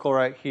 this circle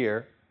right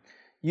here,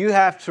 you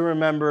have to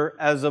remember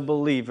as a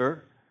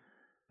believer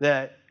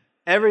that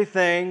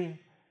everything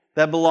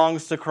that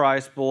belongs to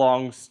Christ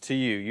belongs to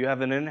you. You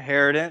have an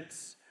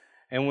inheritance,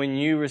 and when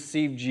you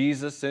receive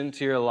Jesus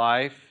into your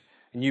life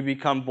and you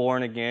become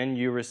born again,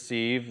 you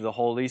receive the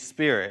Holy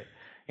Spirit.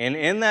 And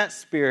in that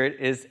Spirit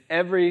is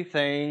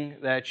everything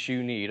that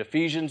you need.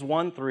 Ephesians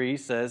 1:3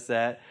 says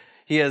that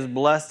He has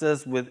blessed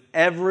us with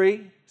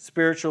every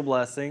spiritual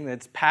blessing.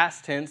 That's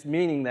past tense,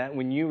 meaning that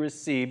when you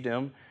received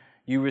Him,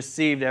 you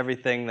received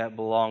everything that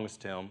belongs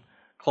to Him.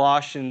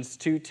 Colossians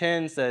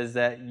 2:10 says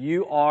that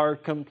you are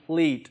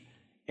complete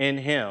in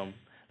Him.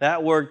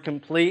 That word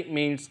complete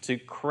means to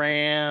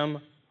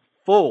cram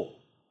full.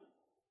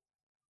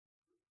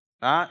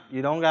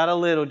 You don't got a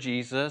little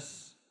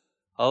Jesus,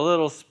 a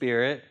little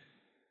Spirit.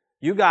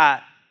 You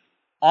got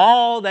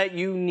all that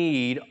you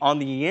need on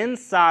the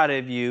inside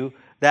of you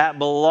that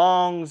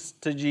belongs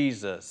to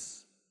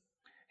Jesus.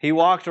 He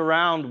walked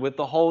around with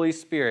the Holy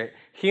Spirit,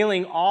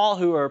 healing all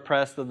who are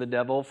oppressed of the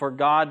devil, for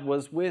God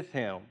was with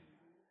Him.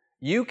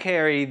 You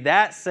carry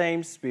that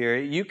same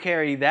Spirit, you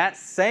carry that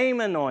same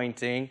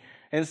anointing,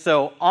 and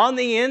so on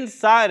the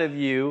inside of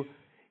you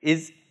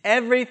is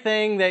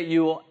everything that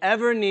you will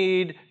ever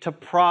need to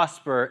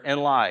prosper in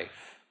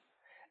life.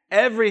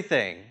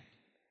 Everything.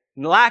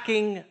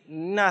 Lacking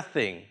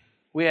nothing.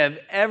 We have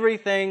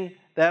everything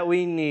that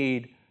we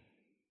need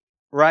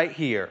right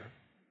here.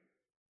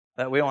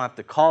 That we don't have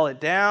to call it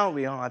down.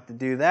 We don't have to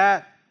do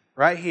that.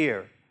 Right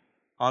here.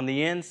 On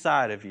the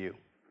inside of you.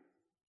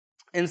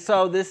 And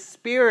so this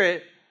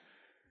Spirit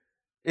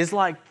is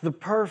like the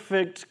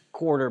perfect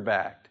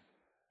quarterback.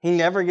 He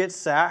never gets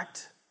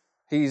sacked.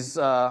 His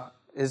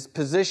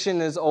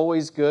position is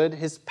always good.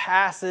 His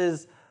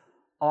passes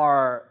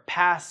are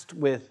passed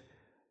with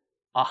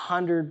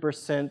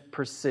 100%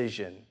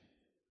 precision.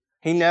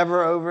 He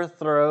never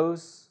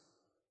overthrows.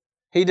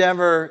 He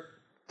never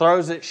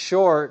throws it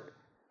short.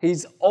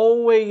 He's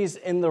always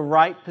in the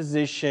right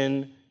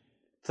position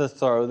to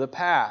throw the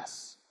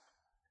pass.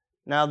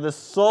 Now the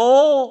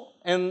soul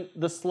and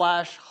the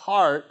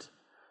 /heart,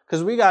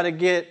 because we got to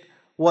get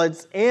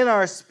what's in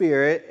our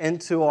spirit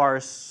into our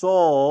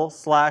soul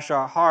 /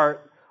 our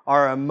heart,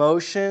 our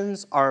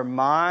emotions, our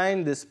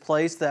mind, this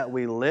place that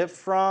we live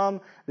from,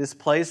 this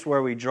place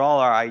where we draw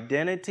our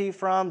identity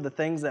from, the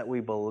things that we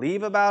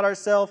believe about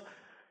ourselves.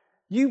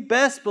 You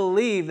best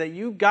believe that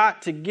you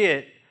got to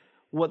get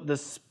what the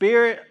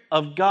Spirit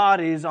of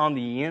God is on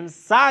the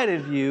inside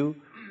of you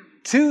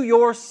to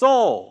your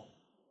soul,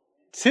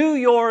 to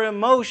your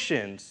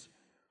emotions.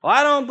 Well,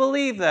 I don't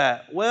believe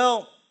that.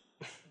 Well,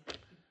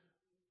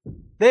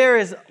 there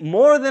is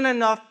more than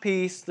enough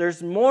peace.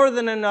 There's more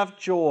than enough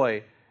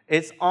joy.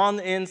 It's on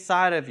the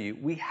inside of you.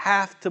 We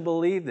have to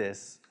believe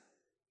this.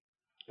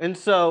 And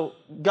so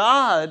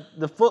God,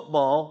 the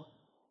football,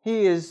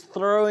 He is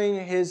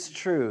throwing His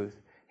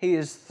truth. He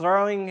is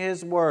throwing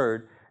His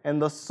word.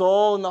 And the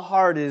soul and the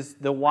heart is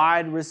the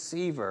wide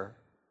receiver.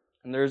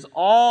 And there's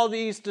all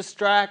these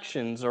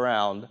distractions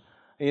around.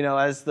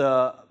 As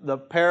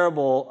the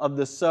parable of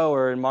the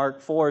sower in Mark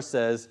 4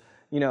 says,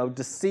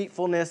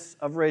 deceitfulness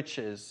of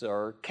riches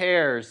or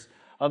cares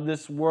of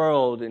this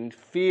world and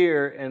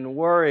fear and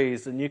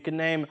worries. And you can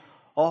name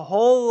a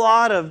whole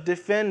lot of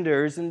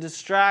defenders and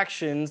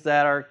distractions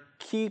that are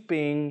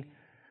keeping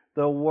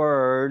the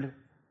word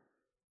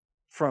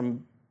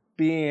from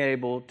being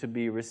able to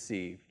be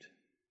received.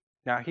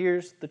 Now,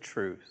 here's the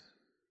truth.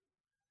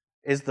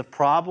 Is the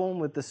problem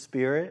with the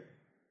Spirit?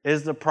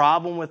 Is the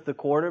problem with the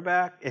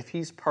quarterback? If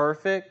he's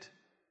perfect,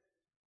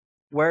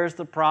 where's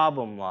the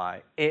problem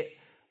lie? It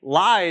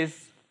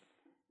lies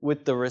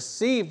with the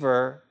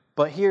receiver,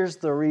 but here's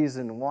the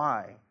reason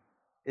why.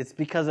 It's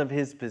because of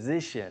his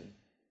position.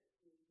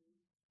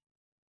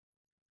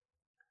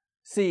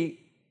 See,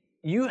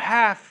 you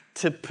have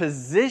to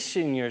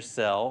position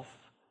yourself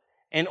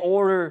in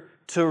order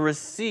to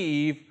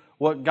receive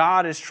what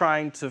God is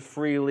trying to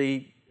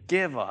freely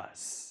give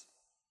us.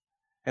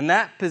 And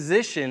that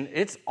position,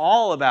 it's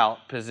all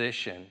about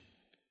position.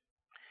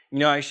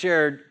 I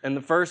shared in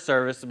the first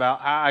service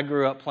about how I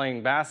grew up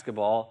playing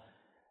basketball,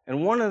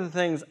 and one of the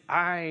things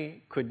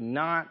I could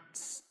not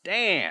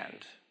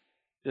stand,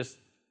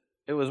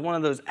 it was one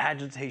of those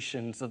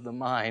agitations of the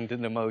mind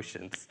and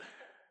emotions.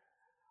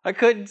 I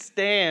couldn't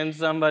stand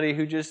somebody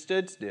who just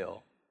stood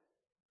still,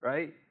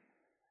 right?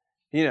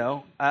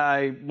 One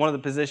of the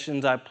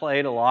positions I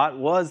played a lot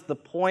was the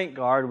point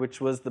guard,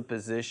 which was the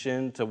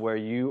position to where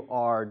you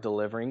are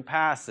delivering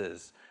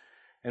passes.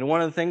 And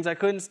one of the things I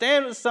couldn't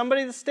stand was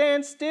somebody that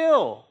stands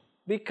still.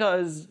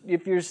 Because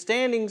if you're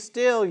standing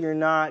still, you're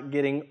not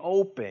getting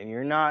open.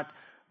 You're not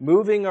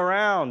moving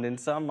around. And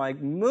so I'm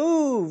like,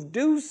 move,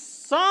 do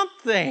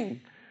something.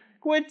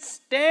 Quit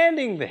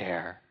standing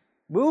there.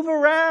 Move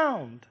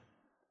around.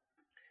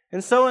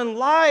 And so in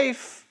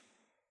life,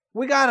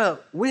 we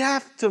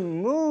have to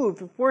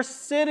move. If we're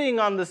sitting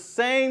on the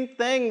same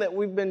thing that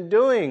we've been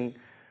doing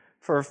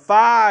for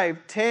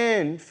 5,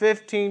 10,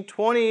 15,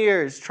 20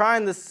 years,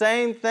 trying the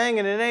same thing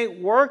and it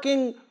ain't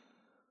working,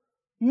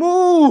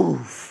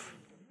 move.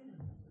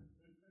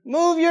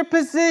 Move your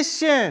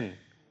position.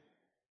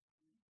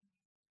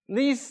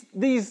 The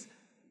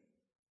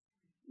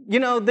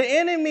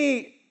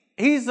enemy,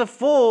 he's a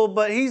fool,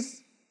 but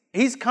he's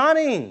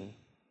cunning.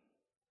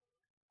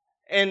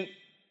 And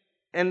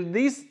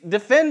these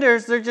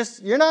defenders, they're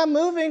just, you're not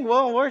moving.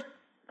 Well,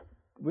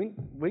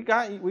 we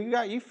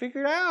got you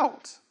figured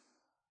out.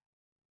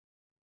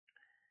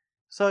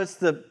 So it's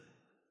the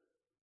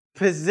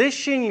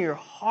position your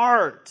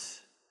heart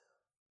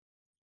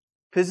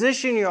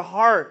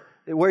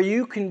where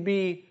you can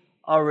be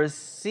a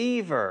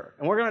receiver.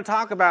 And we're going to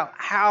talk about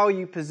how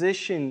you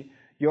position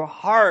your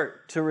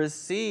heart to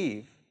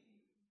receive.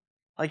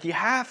 Like you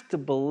have to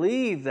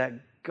believe that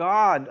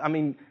God,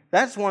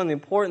 that's one of the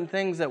important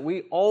things that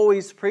we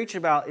always preach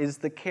about is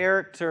the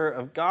character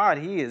of God.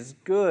 He is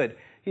good.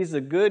 He's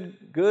a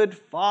good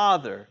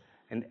Father.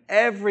 And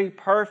every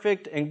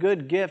perfect and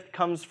good gift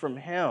comes from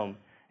Him.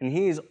 And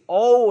He's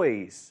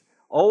always,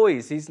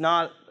 He's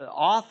not the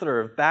author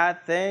of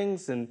bad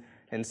things and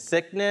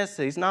sickness.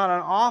 He's not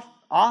an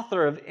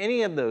author of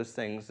any of those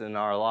things in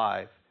our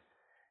life.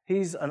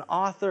 He's an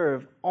author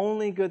of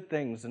only good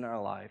things in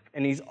our life.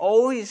 And He's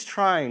always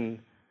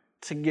trying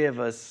to give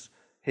us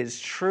His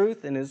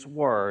truth and His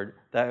word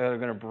that are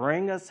going to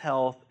bring us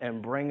health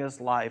and bring us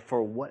life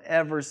for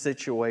whatever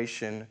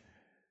situation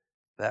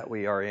that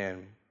we are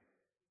in.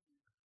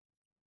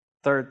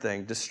 Third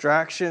thing,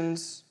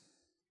 distractions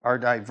are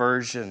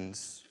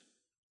diversions.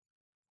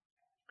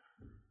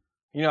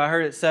 I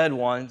heard it said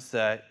once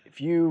that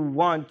if you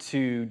want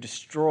to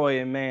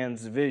destroy a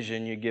man's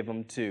vision, you give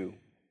him two.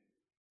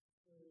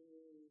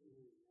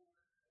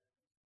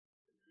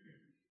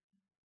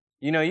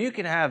 You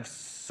can have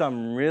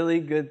some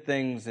really good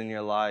things in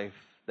your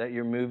life that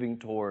you're moving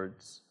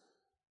towards.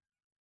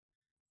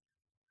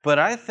 But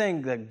I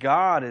think that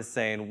God is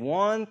saying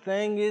one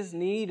thing is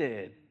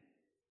needed.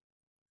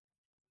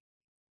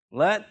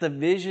 Let the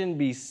vision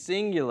be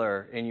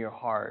singular in your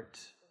heart.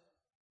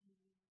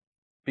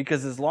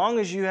 Because as long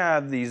as you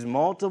have these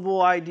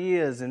multiple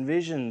ideas and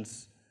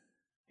visions,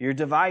 you're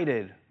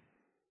divided.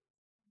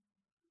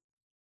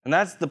 And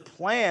that's the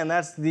plan.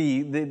 That's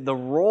the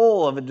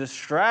role of a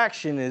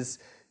distraction is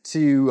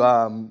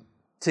to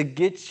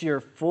get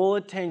your full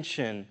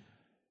attention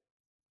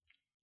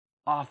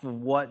off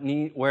of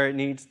where it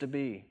needs to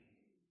be.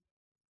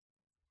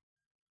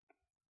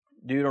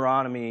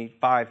 Deuteronomy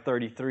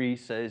 5:33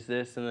 says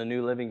this in the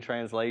New Living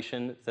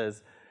Translation. It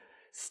says,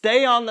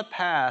 "Stay on the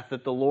path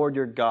that the Lord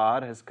your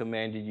God has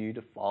commanded you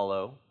to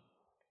follow.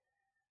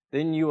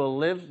 Then you will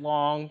live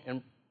long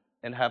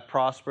and have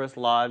prosperous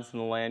lives in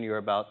the land you are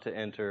about to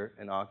enter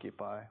and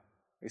occupy."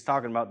 He's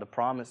talking about the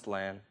promised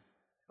land.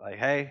 Like,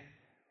 hey,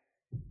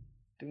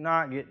 do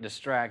not get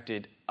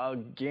distracted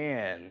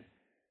again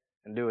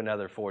and do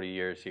another 40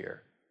 years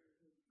here.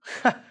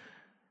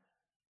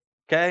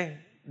 Okay?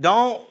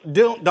 Don't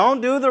do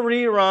the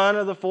rerun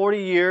of the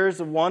 40 years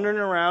of wandering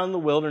around in the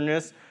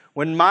wilderness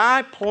when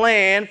my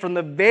plan from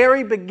the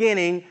very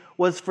beginning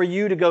was for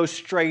you to go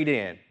straight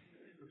in.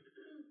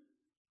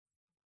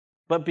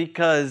 But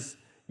because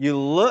you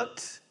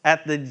looked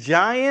at the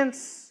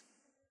giants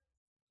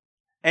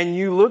and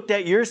you looked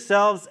at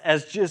yourselves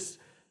as just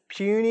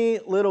puny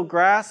little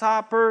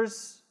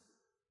grasshoppers,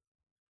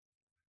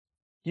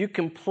 you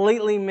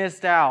completely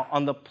missed out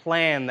on the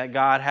plan that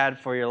God had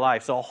for your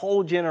life. So a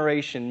whole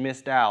generation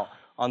missed out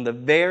on the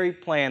very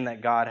plan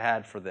that God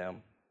had for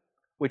them,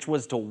 which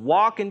was to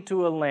walk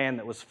into a land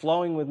that was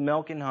flowing with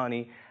milk and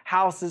honey,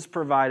 houses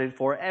provided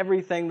for,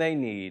 everything they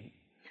need.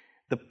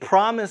 The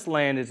promised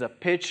land is a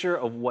picture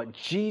of what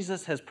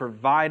Jesus has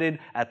provided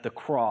at the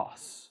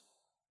cross.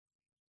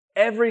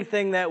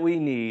 Everything that we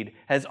need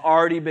has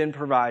already been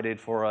provided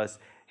for us.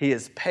 He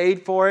has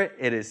paid for it.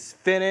 It is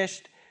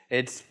finished.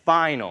 It's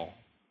final.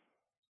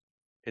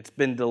 It's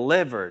been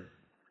delivered.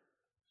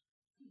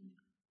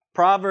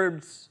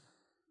 Proverbs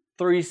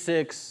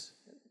 3:6,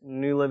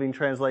 New Living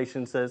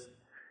Translation says,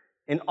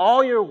 "In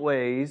all your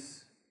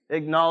ways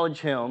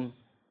acknowledge Him,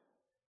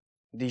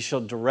 and He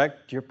shall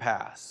direct your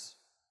paths."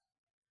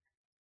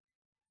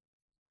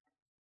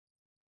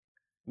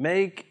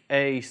 Make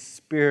a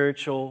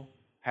spiritual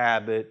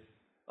habit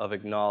of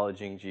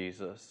acknowledging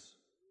Jesus.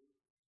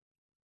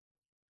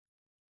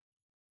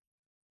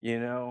 You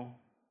know,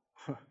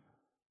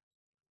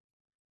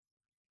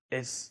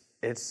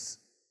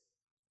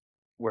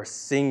 we're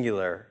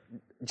singular.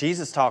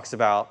 Jesus talks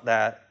about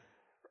that,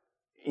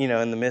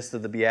 in the midst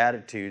of the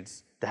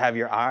Beatitudes, to have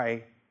your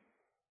eye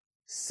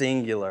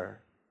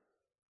singular,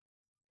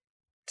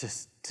 to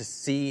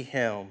see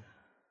Him,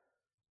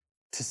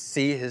 to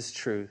see His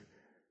truth,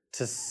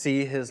 to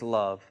see His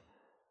love,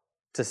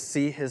 to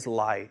see His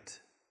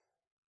light.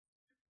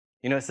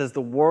 It says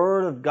the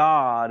Word of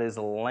God is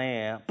a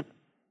lamp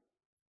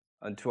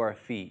unto our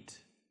feet.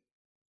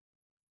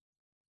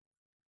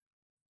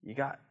 You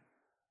got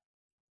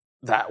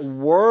that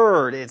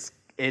Word,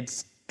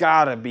 it's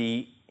got to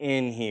be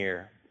in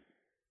here.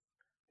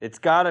 It's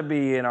got to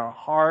be in our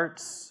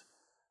hearts,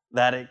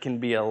 that it can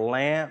be a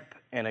lamp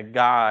and a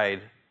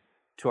guide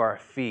to our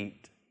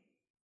feet,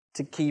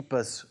 to keep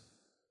us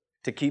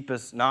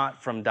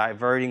not from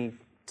diverting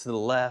to the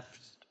left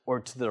or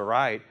to the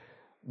right,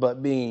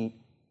 but being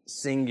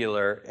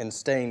singular and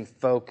staying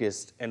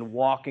focused and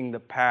walking the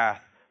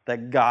path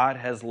that God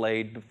has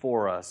laid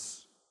before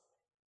us.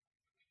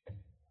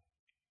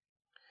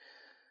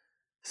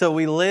 So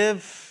we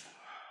live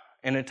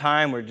in a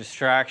time where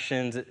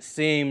distractions, it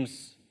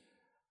seems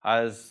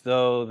as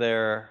though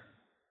they're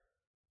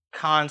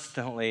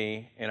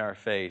constantly in our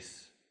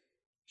face.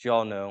 As you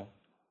all know,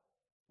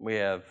 we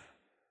have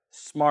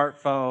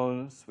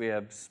smartphones, we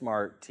have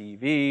smart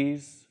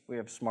TVs, we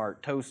have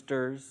smart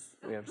toasters,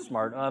 we have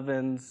smart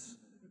ovens,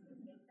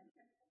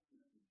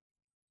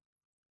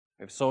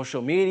 we have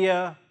social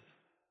media,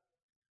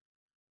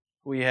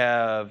 we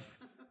have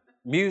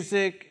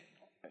music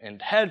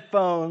and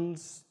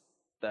headphones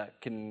that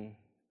can,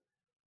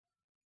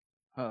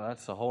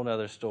 that's a whole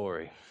nother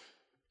story.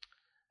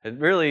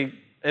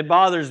 It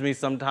bothers me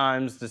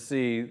sometimes to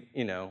see,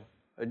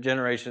 a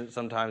generation,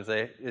 sometimes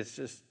it's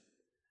just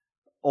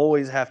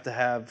always have to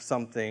have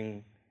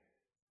something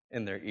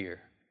in their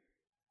ear.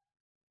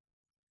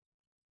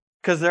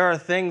 Because there are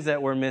things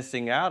that we're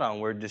missing out on.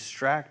 We're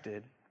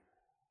distracted.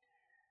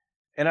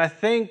 And I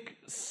think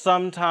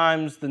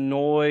sometimes the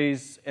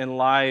noise in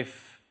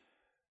life,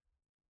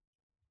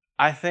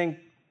 I think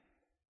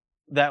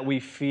that we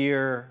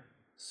fear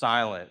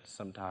silence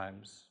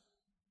sometimes.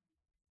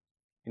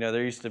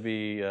 There used to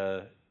be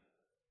a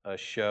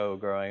show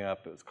growing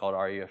up. It was called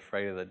Are You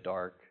Afraid of the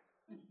Dark?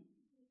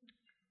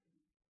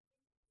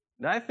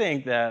 And I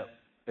think that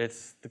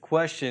the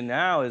question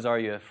now is, are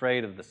you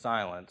afraid of the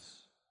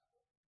silence?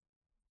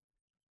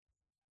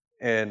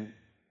 And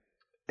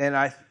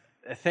I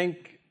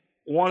think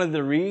one of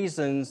the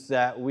reasons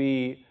that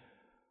we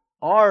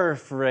are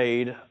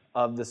afraid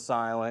of the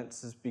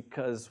silence is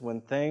because when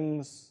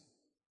things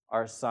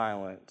are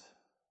silent,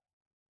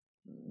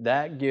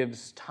 that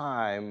gives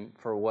time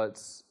for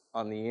what's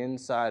on the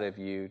inside of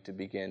you to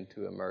begin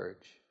to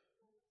emerge.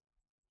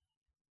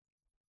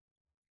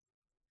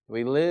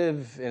 We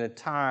live in a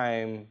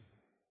time,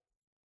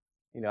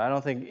 I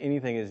don't think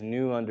anything is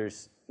new under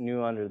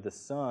the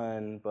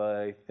sun, but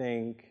I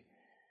think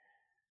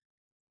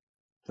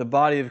the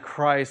body of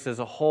Christ as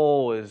a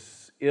whole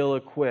is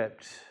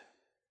ill-equipped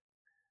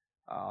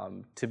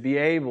to be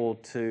able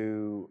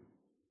to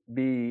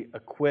be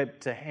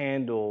equipped to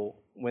handle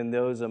when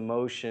those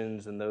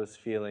emotions and those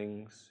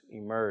feelings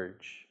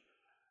emerge.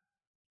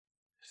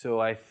 So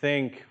I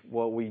think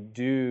what we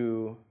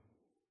do,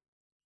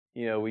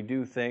 we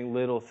do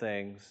little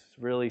things,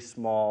 really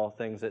small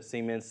things that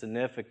seem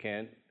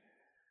insignificant,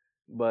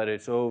 but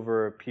it's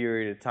over a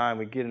period of time.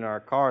 We get in our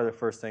car, the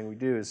first thing we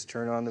do is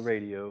turn on the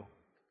radio.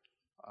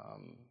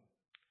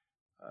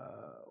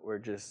 We're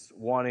just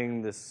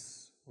wanting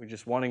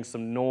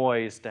some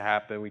noise to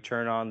happen. We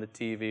turn on the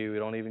TV. We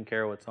don't even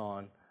care what's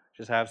on.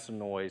 Just have some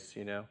noise,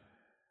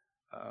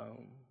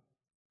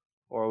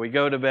 Or we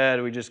go to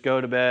bed. We just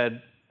go to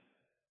bed,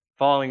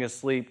 falling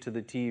asleep to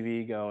the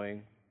TV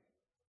going.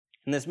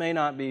 And this may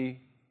not be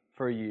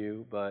for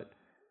you, but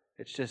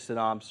it's just an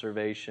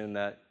observation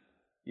that,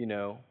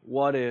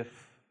 what if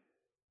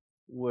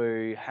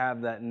we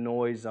have that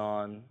noise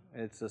on.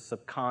 It's a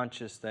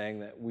subconscious thing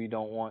that we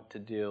don't want to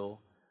deal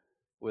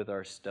with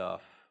our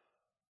stuff.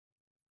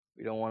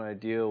 We don't want to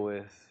deal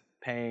with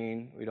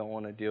pain. We don't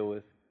want to deal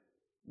with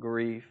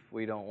grief.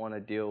 We don't want to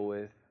deal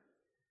with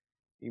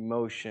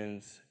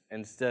emotions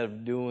instead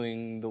of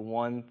doing the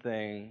one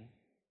thing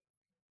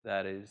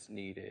that is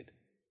needed.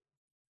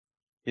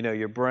 You know,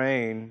 your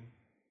brain,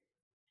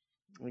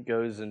 it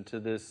goes into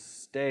this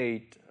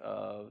state,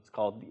 it's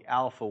called the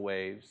alpha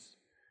waves.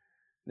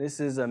 This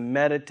is a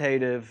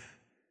meditative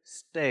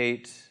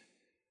state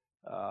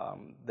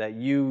that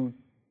you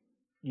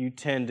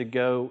tend to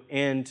go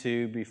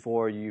into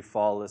before you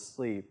fall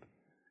asleep.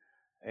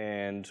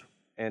 And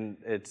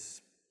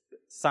it's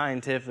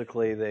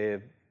scientifically,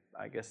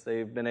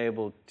 they've been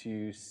able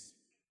to,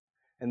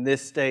 in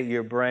this state,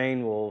 your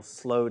brain will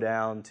slow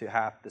down to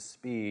half the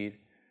speed.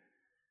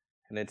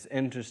 And it's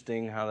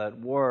interesting how that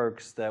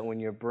works, that when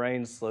your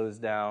brain slows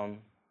down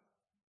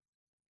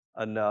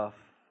enough,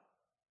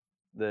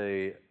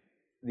 the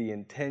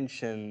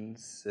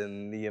intentions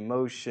and the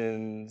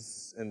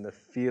emotions and the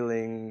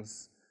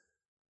feelings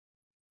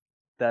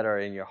that are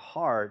in your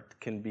heart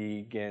can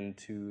begin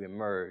to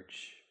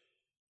emerge.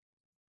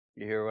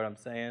 You hear what I'm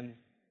saying?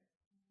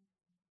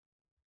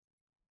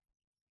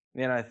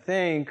 And I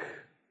think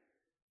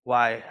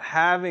why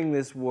having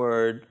this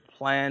word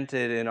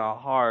planted in our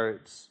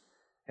hearts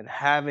and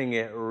having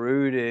it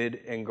rooted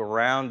and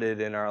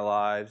grounded in our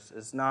lives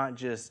is not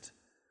just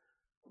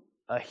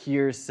a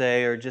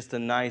hearsay or just a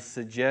nice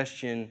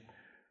suggestion,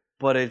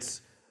 but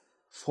it's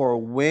for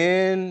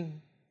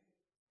when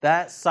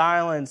that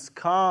silence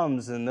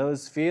comes and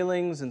those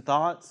feelings and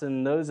thoughts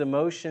and those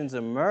emotions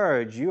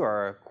emerge, you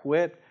are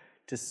equipped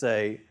to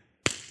say,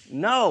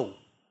 no,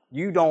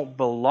 you don't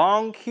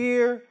belong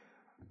here.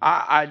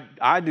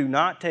 I do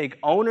not take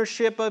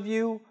ownership of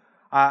you.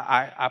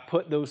 I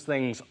put those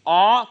things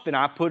off and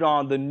I put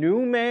on the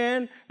new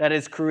man that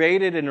is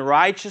created in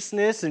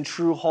righteousness and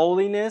true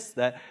holiness,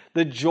 that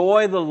the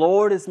joy of the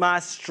Lord is my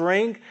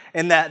strength,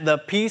 and that the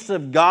peace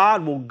of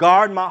God will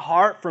guard my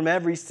heart from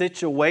every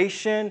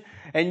situation.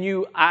 And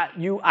you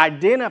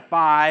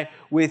identify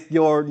with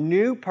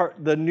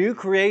the new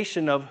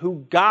creation of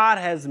who God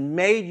has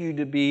made you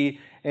to be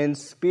in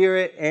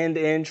spirit and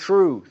in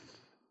truth.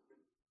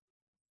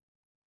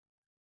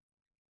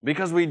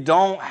 Because we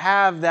don't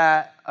have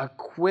that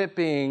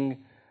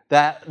equipping,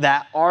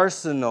 that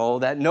arsenal,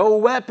 that no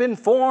weapon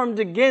formed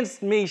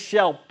against me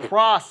shall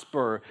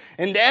prosper,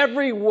 and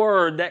every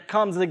word that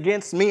comes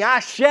against me I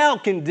shall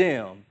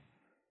condemn.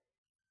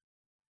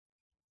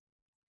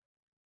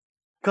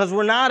 Because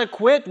we're not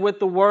equipped with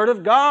the Word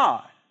of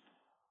God.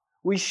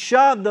 We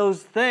shove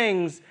those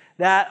things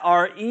that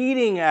are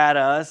eating at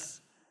us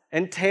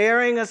and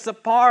tearing us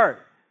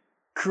apart,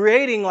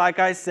 creating, like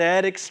I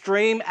said,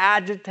 extreme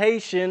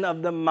agitation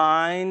of the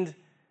mind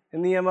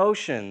and the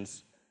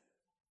emotions.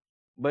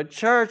 But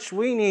church,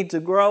 we need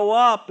to grow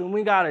up and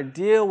we got to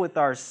deal with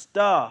our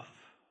stuff.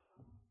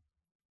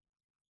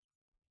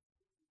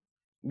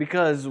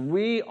 Because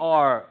we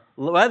are,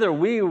 whether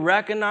we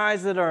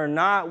recognize it or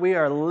not, we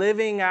are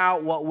living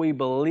out what we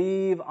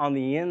believe on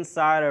the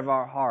inside of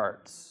our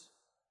hearts.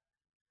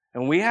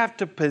 And we have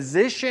to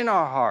position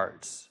our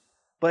hearts.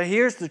 But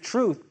here's the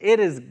truth. It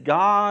is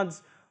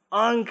God's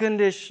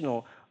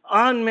unconditional,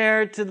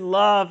 unmerited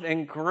love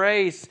and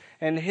grace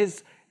and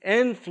His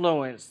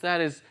influence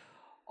that is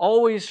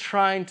always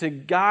trying to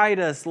guide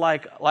us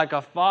like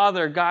a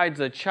father guides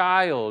a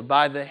child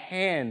by the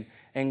hand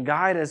and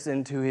guide us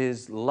into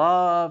His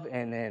love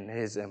and in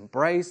His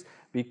embrace,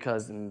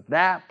 because in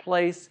that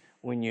place,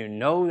 when you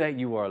know that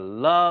you are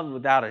loved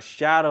without a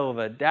shadow of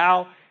a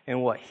doubt,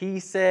 and what he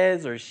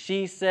says or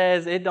she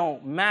says, it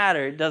don't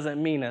matter, it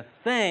doesn't mean a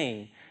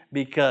thing.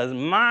 Because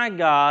my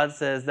God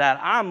says that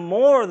I'm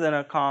more than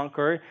a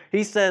conqueror.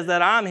 He says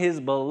that I'm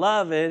His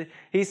beloved.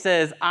 He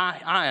says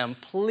I am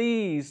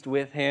pleased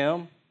with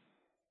Him.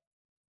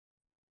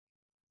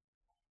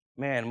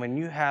 Man, when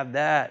you have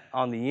that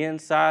on the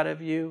inside of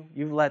you,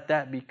 you've let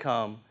that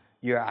become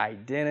your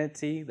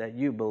identity, that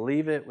you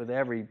believe it with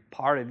every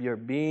part of your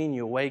being.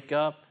 You wake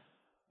up,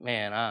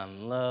 man,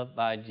 I'm loved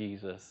by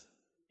Jesus.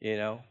 You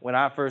know, when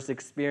I first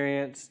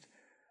experienced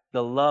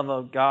the love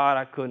of God,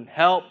 I couldn't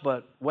help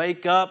but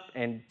wake up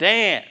and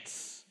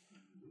dance.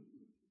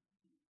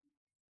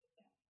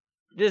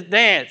 Just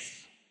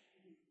dance.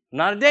 I'm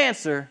not a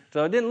dancer,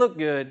 so it didn't look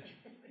good.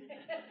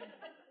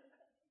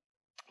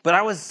 But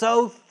I was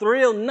so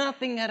thrilled.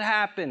 Nothing had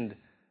happened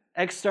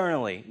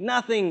externally.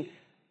 Nothing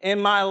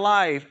in my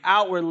life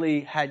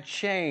outwardly had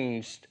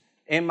changed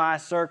in my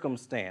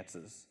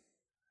circumstances.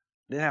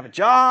 I didn't have a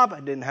job. I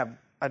didn't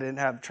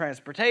have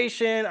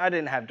transportation. I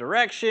didn't have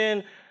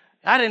direction.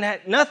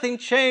 Nothing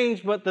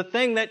changed, but the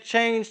thing that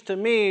changed to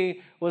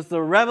me was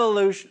the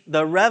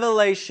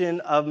revelation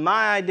of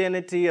my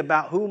identity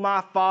about who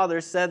my Father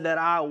said that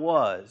I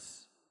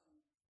was.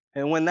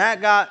 And when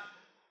that got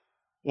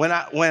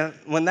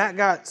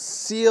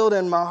sealed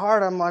in my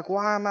heart, I'm like,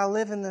 why am I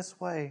living this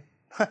way?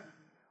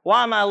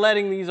 Why am I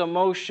letting these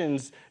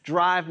emotions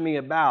drive me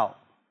about?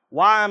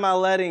 Why am I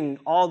letting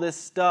all this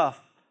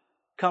stuff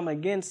come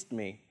against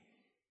me?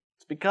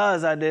 It's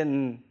because I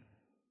didn't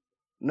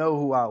know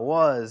who I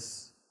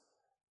was.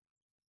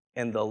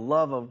 And the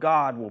love of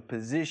God will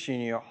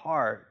position your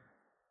heart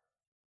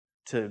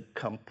to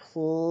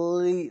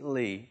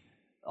completely,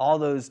 all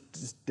those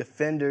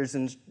defenders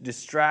and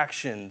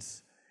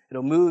distractions,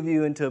 it'll move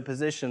you into a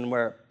position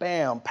where,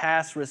 bam,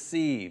 pass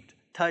received,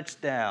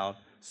 touchdown,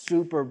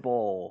 Super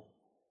Bowl.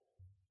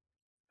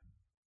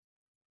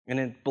 And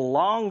it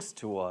belongs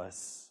to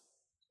us.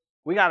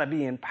 We got to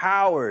be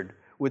empowered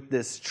with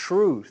this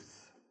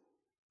truth.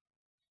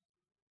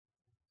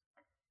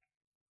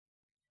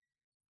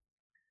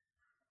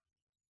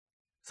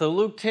 So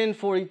Luke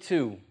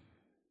 10:42.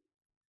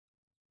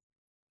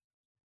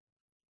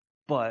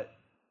 But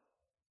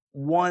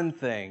one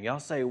thing, y'all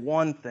say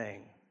one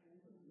thing.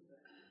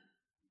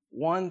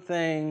 One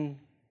thing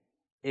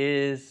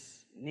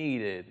is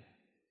needed.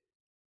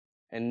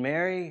 And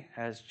Mary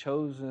has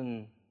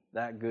chosen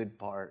that good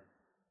part,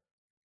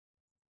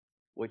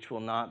 which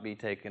will not be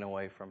taken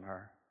away from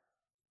her.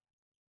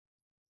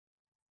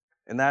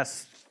 And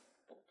that's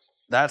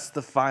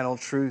the final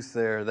truth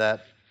there,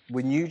 that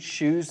when you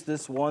choose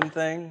this one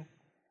thing,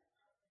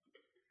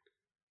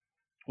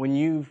 when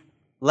you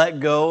let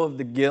go of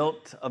the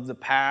guilt of the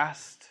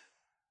past,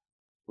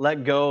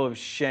 let go of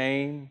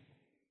shame,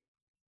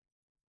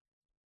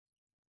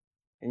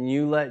 and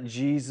you let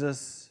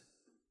Jesus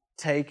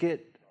take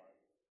it,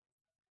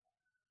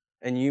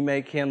 and you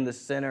make him the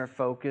center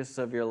focus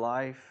of your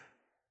life,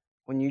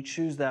 when you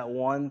choose that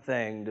one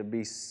thing to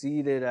be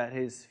seated at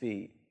his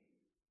feet,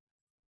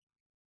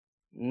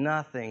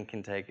 nothing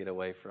can take it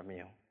away from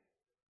you.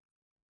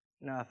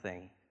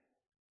 Nothing.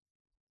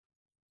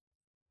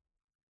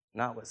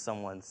 Not what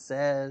someone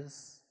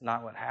says,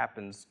 not what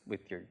happens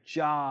with your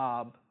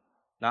job,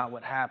 not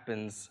what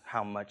happens,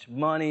 how much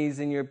money's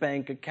in your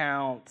bank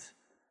account.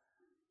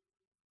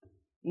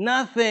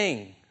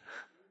 Nothing.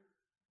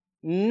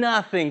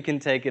 Nothing can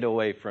take it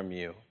away from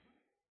you.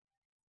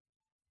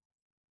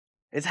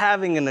 It's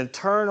having an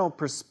eternal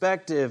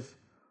perspective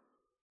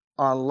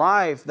on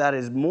life that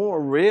is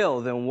more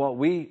real than what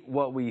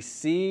we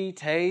see,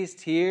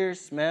 taste, hear,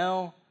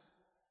 smell.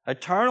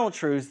 Eternal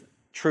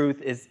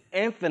truth is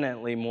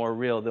infinitely more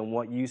real than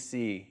what you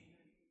see.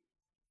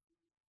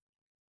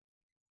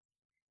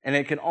 And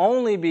it can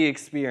only be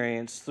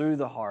experienced through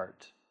the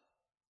heart.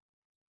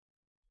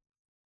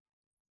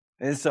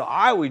 And so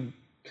I would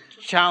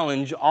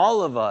challenge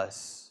all of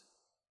us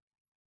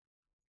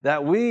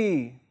that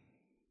we,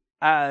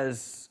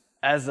 as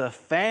a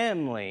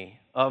family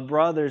of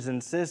brothers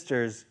and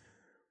sisters,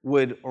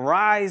 would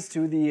rise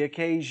to the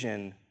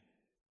occasion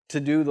to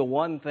do the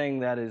one thing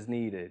that is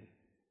needed.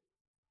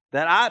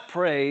 That I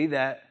pray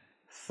that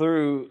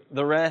through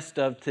the rest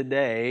of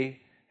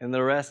today and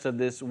the rest of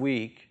this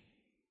week,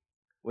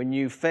 when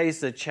you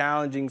face a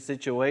challenging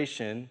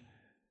situation,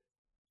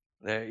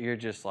 that you're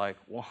just like,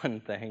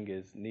 one thing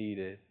is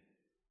needed.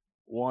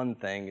 One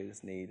thing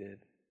is needed.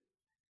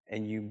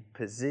 And you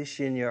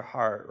position your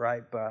heart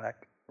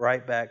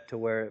right back to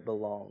where it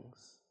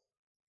belongs.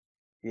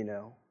 You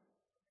know?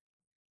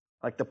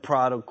 Like the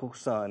prodigal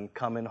son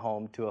coming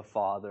home to a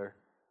father,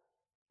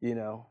 you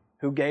know,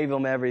 who gave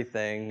him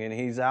everything, and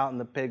he's out in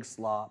the pig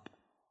slop.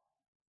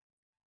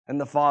 And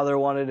the father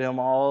wanted him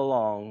all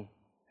along,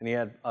 and he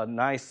had a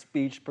nice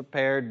speech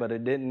prepared, but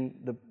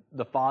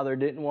the father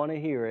didn't want to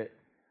hear it.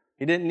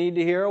 He didn't need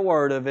to hear a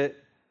word of it.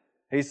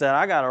 He said,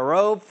 I got a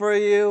robe for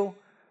you.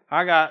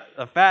 I got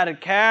a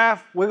fatted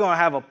calf. We're going to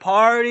have a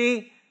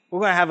party. We're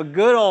going to have a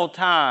good old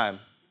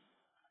time.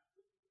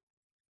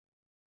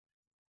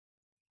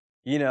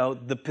 You know,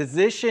 the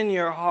position of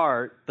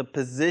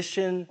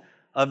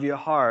your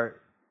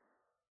heart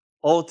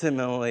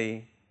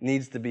ultimately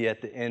needs to be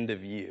at the end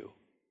of you.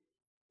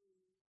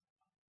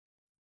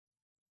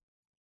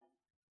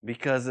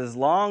 Because as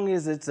long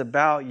as it's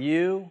about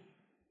you,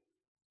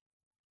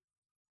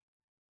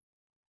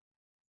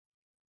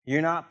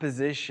 you're not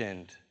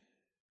positioned.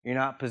 You're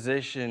not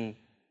positioned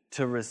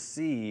to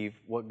receive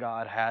what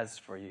God has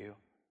for you.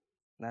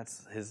 And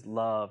that's his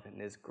love and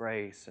his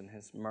grace and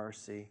his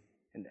mercy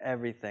and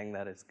everything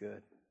that is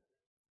good.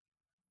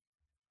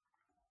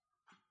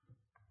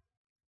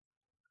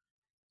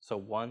 So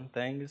one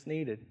thing is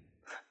needed.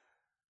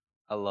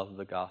 I love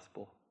the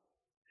gospel.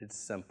 It's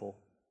simple.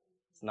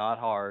 It's not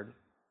hard.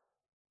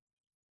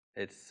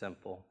 It's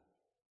simple.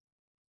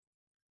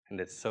 And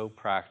it's so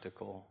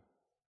practical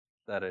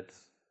that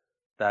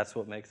that's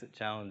what makes it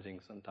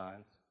challenging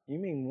sometimes. You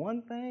mean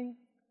one thing?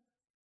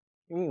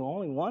 You mean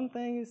only one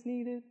thing is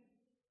needed?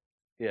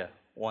 Yeah,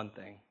 one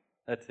thing.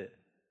 That's it.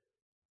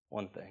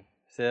 One thing.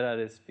 Sit at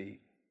his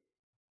feet.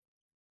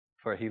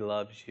 For he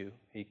loves you.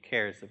 He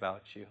cares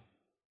about you.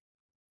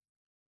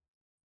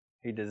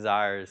 He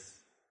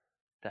desires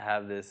to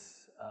have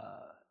this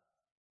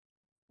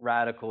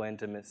radical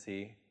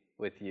intimacy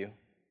with you.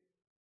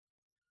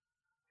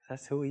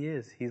 That's who he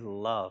is. He's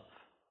love.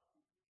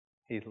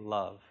 He's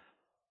love.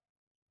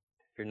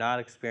 If you're not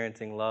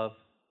experiencing love,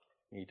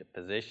 you need to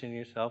position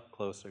yourself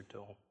closer to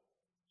him.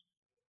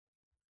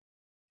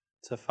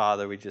 So,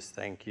 Father, we just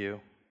thank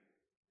you.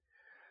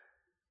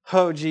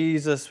 Oh,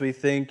 Jesus, we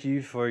thank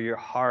you for your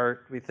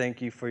heart. We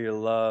thank you for your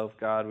love.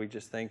 God, we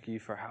just thank you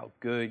for how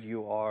good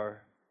you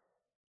are.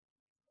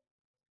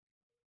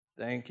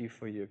 Thank you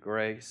for your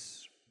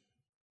grace.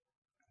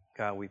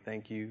 God, we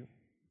thank you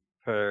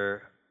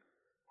for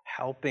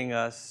helping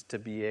us to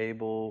be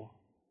able,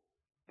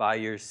 by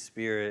your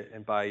Spirit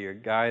and by your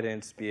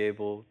guidance, be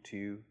able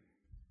to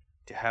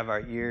have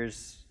our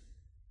ears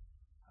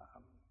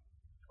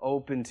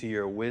open to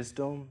your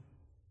wisdom,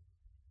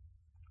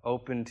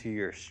 open to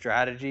your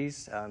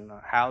strategies on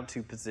how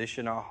to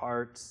position our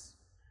hearts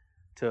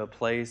to a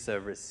place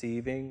of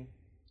receiving,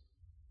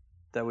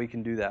 that we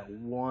can do that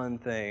one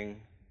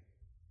thing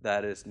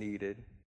that is needed.